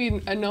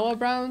maybe a Noah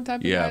Brown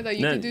type of guy that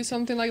you could do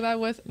something like that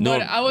with.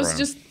 But I was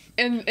just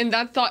in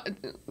that thought,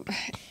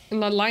 in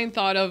the line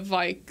thought of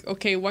like,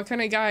 okay, what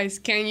kind of guys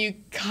can you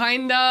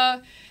kind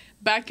of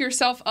back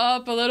yourself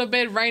up a little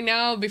bit right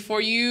now before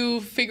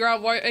you figure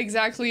out what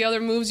exactly other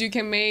moves you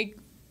can make,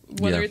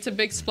 whether it's a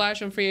big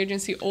splash on free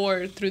agency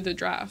or through the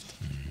draft.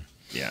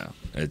 Yeah,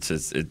 it's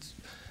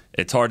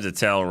hard to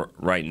tell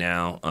right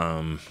now.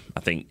 I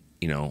think,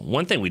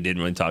 one thing we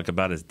didn't really talk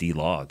about is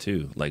D-Law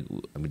too. Like,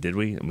 did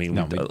we? I mean,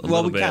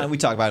 we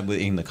talked about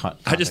it in the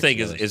context. I just think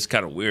it's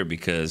kind of weird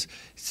because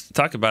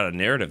talk about a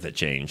narrative that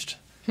changed.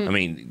 I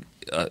mean,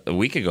 a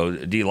week ago,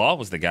 D-Law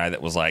was the guy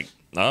that was like,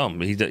 "Oh,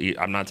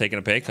 I'm not taking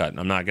a pay cut.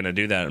 I'm not going to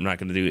do that. I'm not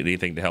going to do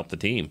anything to help the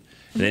team."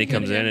 And then he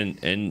comes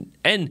in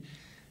and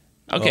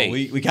okay,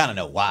 well, we kind of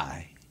know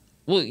why.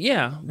 Well,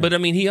 yeah, but I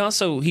mean, he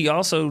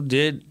also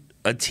did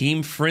a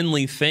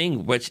team-friendly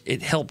thing, which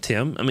it helped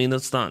him. I mean,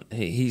 that's not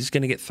he's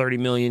going to get $30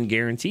 million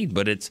guaranteed,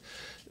 but it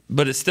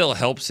still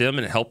helps him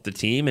and it helped the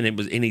team, and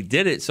he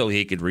did it so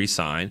he could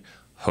re-sign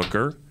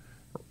Hooker,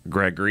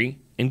 Gregory,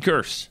 and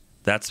Kearse.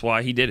 That's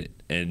why he did it,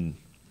 and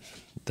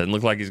it doesn't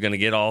look like he's going to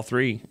get all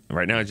three.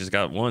 Right now, he just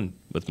got one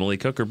with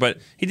Malik Hooker, but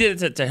he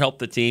did it to help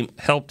the team,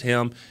 helped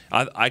him.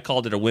 I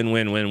called it a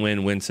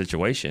win-win-win-win-win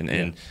situation,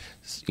 and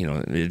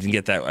I didn't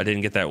get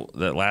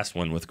that last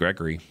one with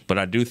Gregory, but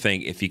I do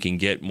think if you can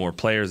get more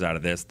players out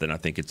of this, then I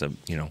think it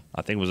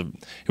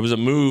was a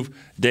move.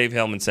 Dave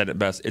Hellman said it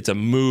best. It's a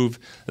move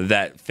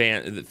that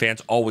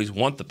fans always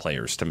want the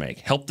players to make,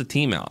 help the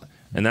team out,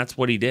 and that's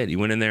what he did. He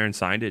went in there and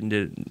signed it and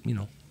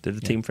did a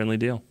team-friendly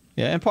deal.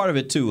 Yeah, and part of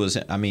it, too, was,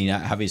 I mean,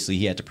 obviously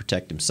he had to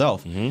protect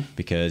himself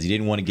because he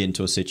didn't want to get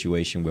into a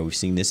situation where we've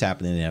seen this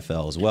happen in the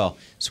NFL as well.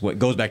 So it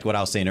goes back to what I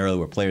was saying earlier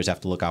where players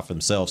have to look out for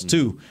themselves,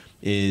 too,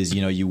 is,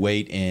 you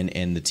wait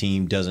and the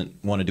team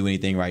doesn't want to do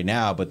anything right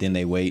now, but then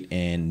they wait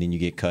and then you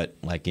get cut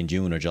like in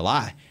June or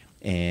July.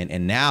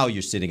 And now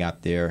you're sitting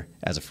out there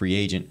as a free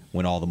agent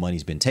when all the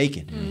money's been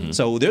taken.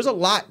 So there's a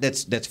lot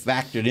that's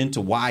factored into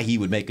why he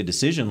would make a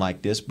decision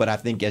like this. But I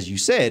think, as you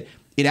said,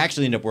 it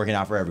actually ended up working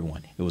out for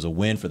everyone. It was a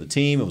win for the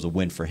team. It was a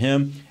win for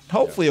him.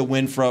 Hopefully a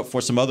win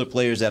for some other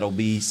players that will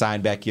be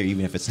signed back here,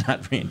 even if it's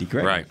not Randy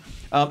Gregory.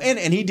 Right.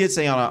 And he did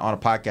say on a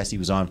podcast he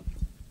was on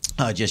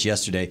just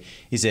yesterday,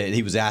 he said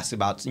he was asked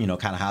about, kind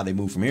of how they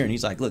move from here. And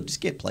he's like, look, just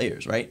get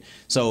players, right?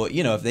 So,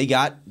 if they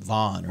got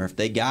Vaughn or if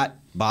they got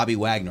Bobby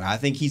Wagner, I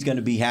think he's going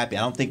to be happy.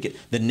 I don't think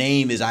the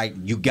name is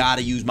you got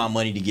to use my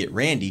money to get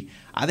Randy.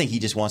 I think he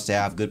just wants to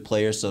have good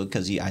players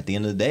because at the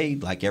end of the day,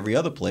 like every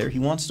other player, he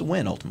wants to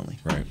win ultimately.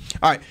 Right.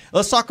 All right,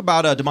 let's talk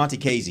about DeMonte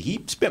Casey.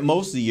 He spent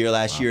most of the year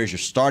last year as your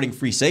starting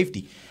free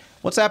safety.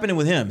 What's happening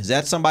with him? Is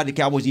that somebody the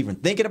Cowboys even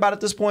thinking about at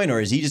this point, or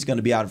is he just going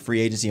to be out of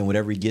free agency and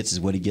whatever he gets is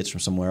what he gets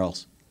from somewhere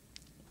else?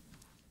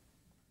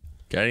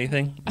 Got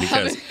anything?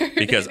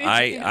 Because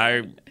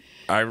I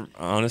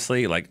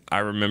honestly, I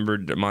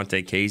remembered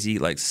DeMonte Casey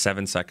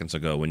 7 seconds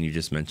ago when you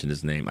just mentioned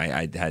his name.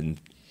 I hadn't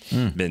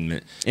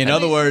been. In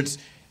other words,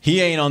 he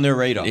ain't on their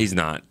radar. He's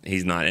not,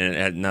 and it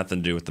had nothing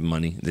to do with the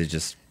money.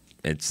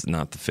 It's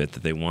not the fit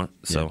that they want.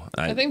 So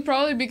I think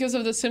probably because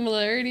of the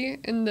similarity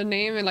in the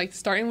name and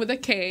starting with a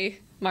K.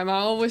 My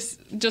mom always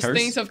just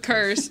thinks of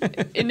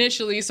Kearse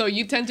initially, so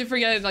you tend to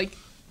forget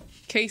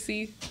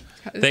Casey.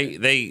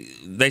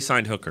 They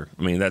signed Hooker.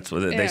 I mean, that's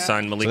what they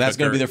signed Malik. So that's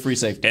going to be their free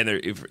safety.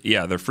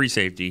 And they're free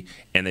safety,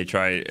 and they're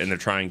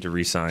trying to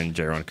re-sign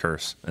Jaron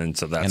Kearse, and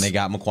so that's. And they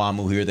got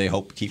McQuamu here. They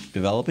hope to keep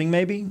developing,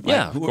 maybe.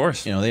 Yeah, of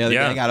course. You know, they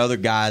got other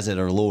guys that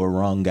are lower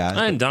rung guys.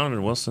 And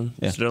Donovan Wilson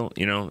still.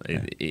 You know,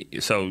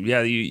 so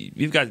yeah,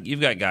 you've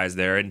got guys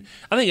there, and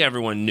I think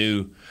everyone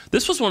knew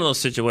this was one of those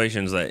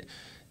situations that.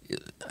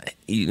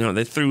 You know,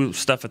 they threw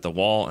stuff at the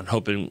wall and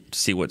hoping to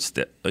see what's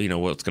going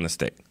to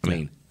stick. I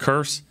mean,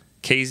 Kearse,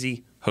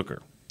 Casey,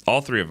 Hooker,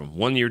 all three of them,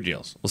 1-year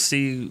deals. We'll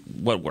see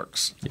what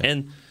works. Yeah.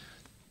 And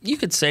you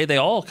could say they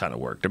all kind of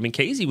worked. I mean,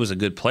 Casey was a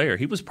good player.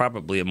 He was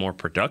probably a more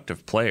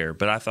productive player,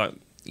 but I thought,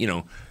 you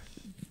know,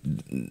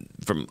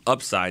 from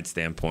upside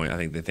standpoint, I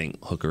think they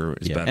think Hooker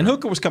is better. And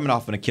Hooker was coming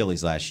off an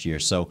Achilles last year,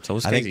 so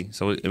was Casey.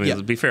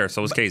 To be fair,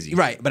 so was Casey.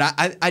 Right, but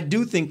I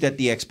do think that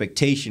the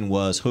expectation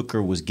was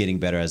Hooker was getting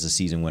better as the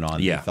season went on.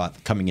 Yeah. They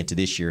thought coming into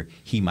this year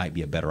he might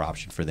be a better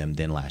option for them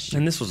than last year.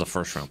 And this was a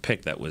first-round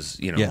pick that was,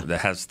 that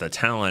has the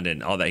talent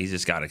and all that. He's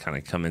just got to kind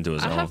of come into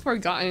his own. I have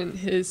forgotten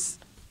his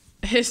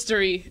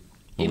history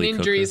in Malik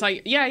injuries.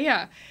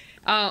 Hooker.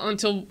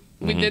 Until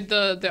we did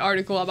the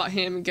article about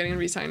him getting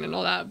re-signed and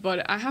all that.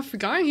 But I have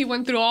forgotten he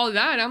went through all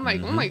that. I'm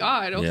like, oh my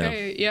God,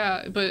 okay,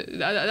 yeah. But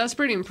that's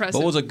pretty impressive.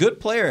 But was a good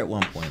player at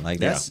one point.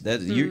 Like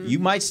you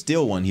might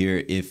steal one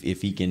here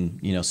if he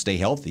can stay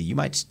healthy. You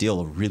might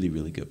steal a really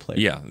really good player.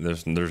 Yeah,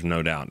 there's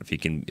no doubt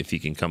if he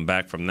can come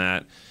back from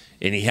that.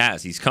 And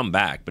he's come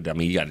back, but I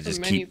mean, you got to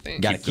just keep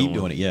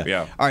doing it.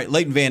 Yeah. All right,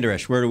 Leighton Vander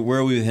Esch, where are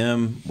we with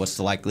him? What's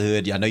the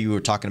likelihood? I know you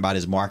were talking about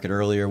his market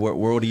earlier.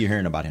 What are you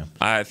hearing about him?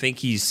 I think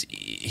he's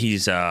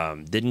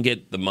didn't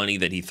get the money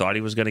that he thought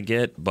he was going to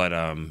get, but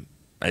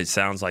it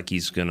sounds like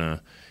he's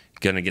gonna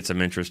get some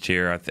interest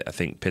here. I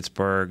think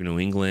Pittsburgh, New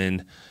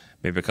England,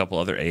 maybe a couple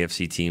other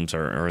AFC teams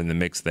are in the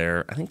mix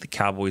there. I think the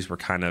Cowboys were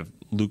kind of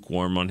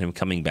lukewarm on him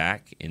coming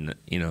back, and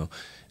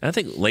I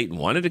think Leighton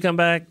wanted to come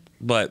back,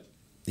 but.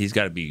 He's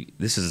got to be.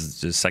 This is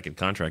his second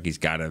contract. He's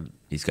got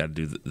to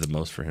do the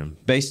most for him.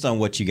 Based on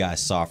what you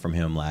guys saw from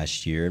him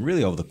last year, and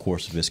really over the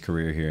course of his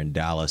career here in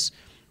Dallas,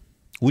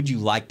 would you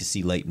like to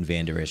see Leighton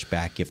Vander Esch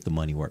back if the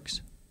money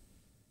works?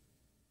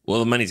 Well,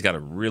 the money's got to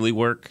really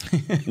work.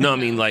 No, I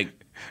mean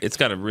it's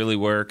got to really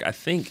work. I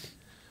think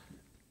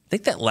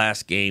that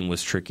last game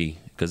was tricky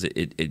because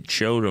it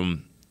showed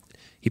him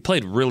he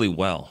played really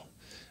well,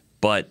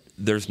 but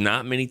there's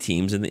not many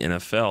teams in the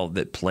NFL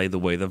that play the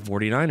way the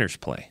 49ers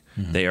play.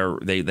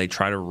 Mm-hmm. They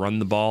try to run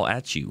the ball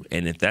at you,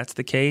 and if that's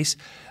the case,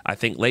 I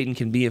think Leighton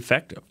can be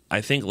effective.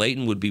 I think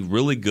Leighton would be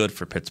really good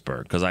for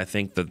Pittsburgh because I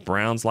think the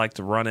Browns like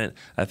to run it.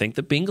 I think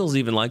the Bengals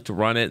even like to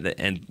run it,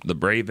 and the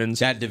Ravens.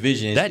 That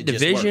division,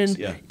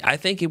 I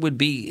think it would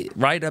be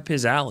right up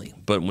his alley.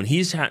 But when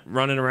he's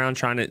running around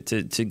trying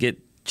to get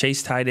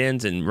chase tight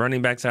ends and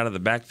running backs out of the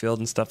backfield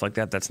and stuff like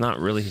that, that's not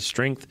really his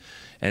strength.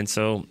 And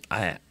so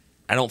I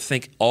don't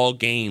think all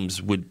games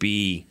would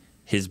be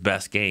his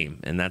best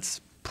game, and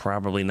that's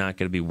probably not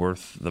going to be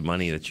worth the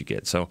money that you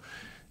get. So,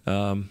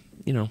 I'm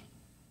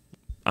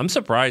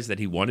surprised that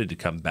he wanted to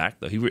come back,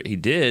 though. He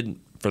did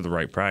for the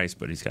right price,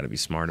 but he's got to be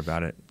smart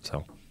about it.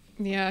 So,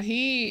 yeah,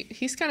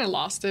 he's kind of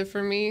lost it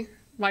for me.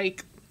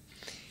 Like,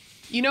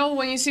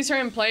 when you see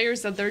certain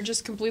players that they're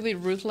just completely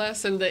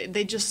ruthless and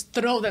they just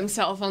throw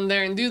themselves on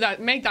there and do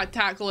that, make that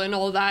tackle and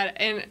all that.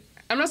 And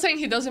I'm not saying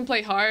he doesn't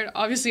play hard.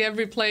 Obviously,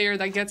 every player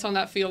that gets on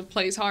that field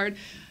plays hard.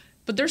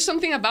 But there's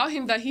something about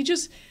him that he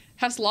just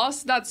has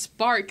lost that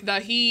spark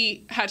that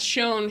he had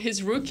shown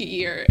his rookie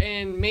year.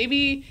 And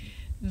maybe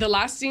the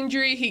last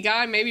injury he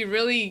got maybe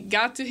really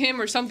got to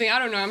him or something. I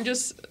don't know. I'm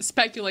just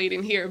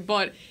speculating here.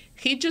 But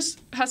he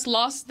just has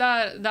lost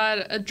that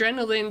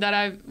adrenaline that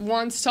I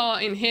once saw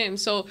in him.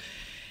 So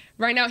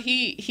right now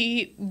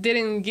he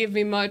didn't give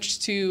me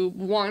much to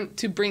want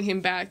to bring him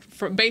back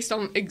based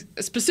on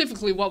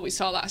specifically what we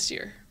saw last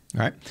year.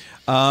 All right.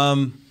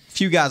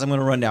 Few guys I'm going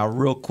to run down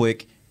real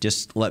quick.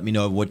 Just let me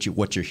know what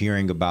you're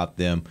hearing about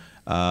them.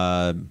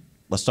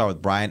 Let's start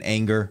with Brian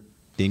Anger.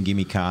 Then give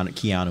me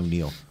Keanu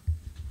Neal.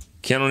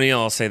 Keanu Neal,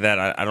 I'll say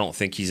that. I don't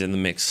think he's in the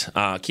mix.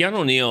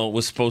 Keanu Neal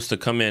was supposed to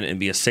come in and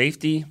be a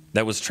safety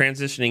that was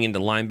transitioning into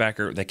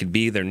linebacker that could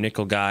be their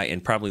nickel guy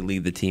and probably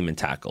lead the team in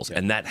tackles.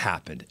 And that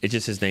happened.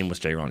 His name was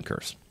Jaron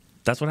Kearse.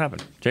 That's what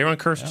happened. Jaron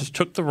Kearse just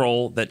took the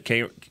role that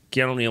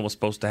Keanu Neal was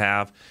supposed to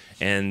have,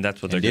 and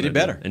that's what they're going to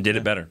do. And did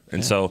it better.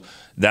 And so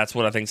that's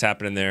what I think is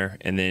happening there.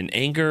 And then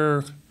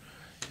Anger,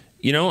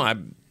 they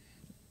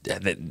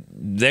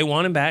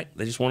want him back.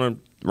 They just want a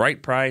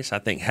right price. I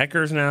think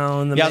Hecker's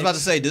now in the mix. I was about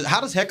to say, how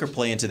does Hecker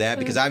play into that?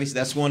 Because obviously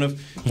that's one of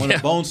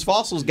Bones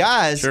Fossil's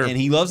guys, and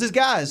he loves his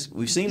guys.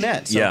 We've seen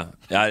that. So.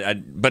 Yeah,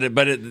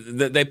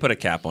 they put a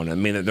cap on it. I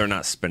mean, they're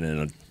not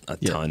spending a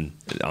ton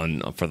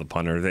for the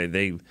punter.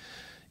 They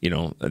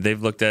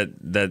they've looked at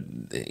that,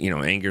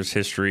 Anger's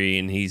history,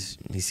 and he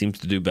seems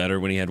to do better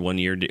when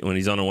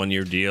he's on a 1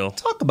 year deal.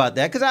 Talk about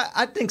that, because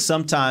I think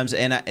sometimes,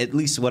 and at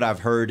least what I've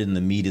heard in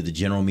the media, the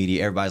general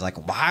media, everybody's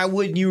like, why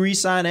wouldn't you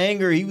re-sign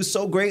Anger? He was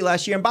so great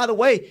last year. And by the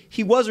way,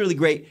 he was really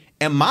great.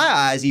 And my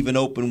eyes even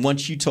opened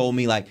once you told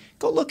me, like,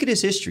 go look at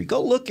his history.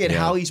 Go look at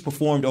how he's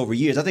performed over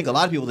years. I think a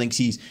lot of people think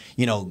he's,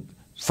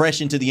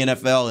 fresh into the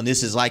NFL, and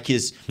this is like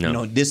his,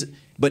 this.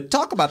 But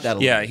talk about that a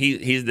little bit.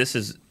 Yeah, this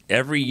is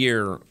every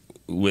year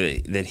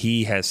that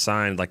he has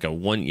signed like a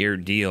 1 year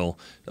deal,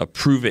 a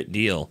prove it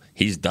deal.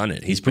 He's done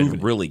it. He's been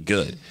really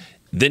good.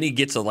 Then he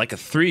gets like a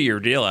 3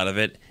 year deal out of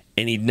it,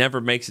 and he never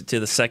makes it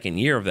to the second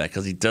year of that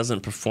because he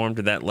doesn't perform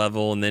to that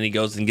level. And then he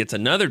goes and gets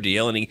another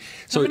deal. And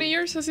how many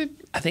years has he?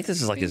 I think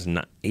this is like his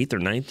 8th or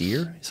 9th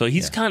year. So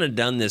he's kind of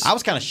done this. I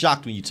was kind of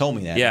shocked when you told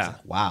me that. Yeah.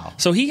 Like, wow.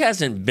 So he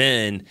hasn't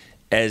been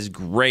as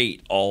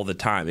great all the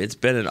time. It's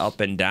been an up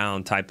and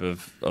down type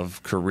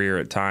of career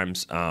at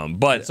times.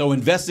 But so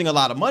investing a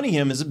lot of money in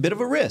him is a bit of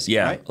a risk.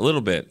 Yeah, right? A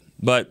little bit.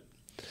 But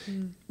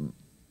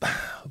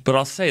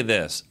I'll say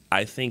this: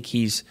 I think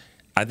he's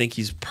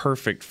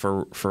perfect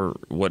for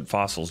what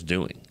Fossil's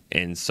doing,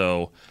 and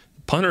so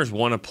punters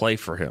want to play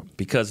for him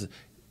because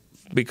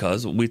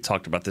we've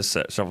talked about this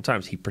several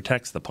times. He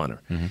protects the punter.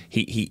 Mm-hmm.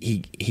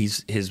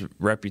 His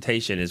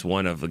reputation is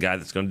one of a guy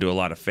that's going to do a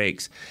lot of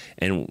fakes,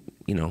 and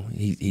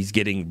he's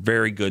getting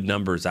very good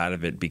numbers out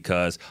of it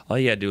because all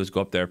you got to do is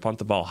go up there, punt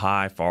the ball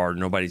high, far.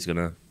 Nobody's going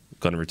to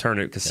return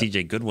it because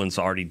C.J. Goodwin's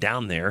already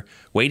down there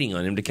waiting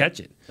on him to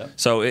catch it. Yep.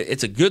 So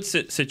it's a good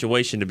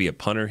situation to be a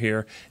punter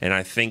here, and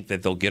I think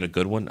that they'll get a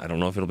good one. I don't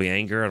know if it'll be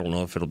Anger. I don't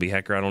know if it'll be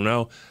Hekker. I don't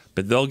know.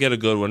 But they'll get a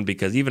good one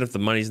because even if the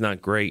money's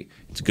not great,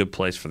 it's a good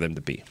place for them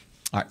to be.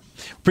 All right.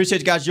 Appreciate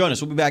you guys joining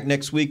us. We'll be back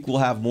next week. We'll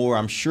have more,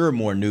 I'm sure,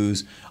 more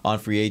news on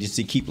free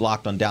agency. Keep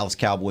locked on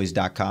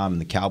DallasCowboys.com and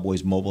the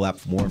Cowboys mobile app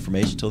for more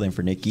information. Until then,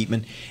 for Nick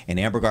Eatman and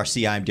Amber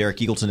Garcia, I'm Derek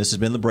Eagleton. This has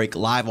been The Break,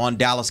 live on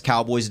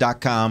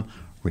DallasCowboys.com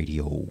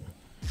radio.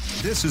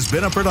 This has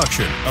been a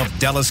production of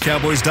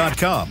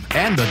DallasCowboys.com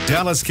and the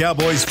Dallas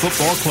Cowboys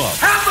Football Club.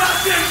 How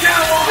about this, Cowboys?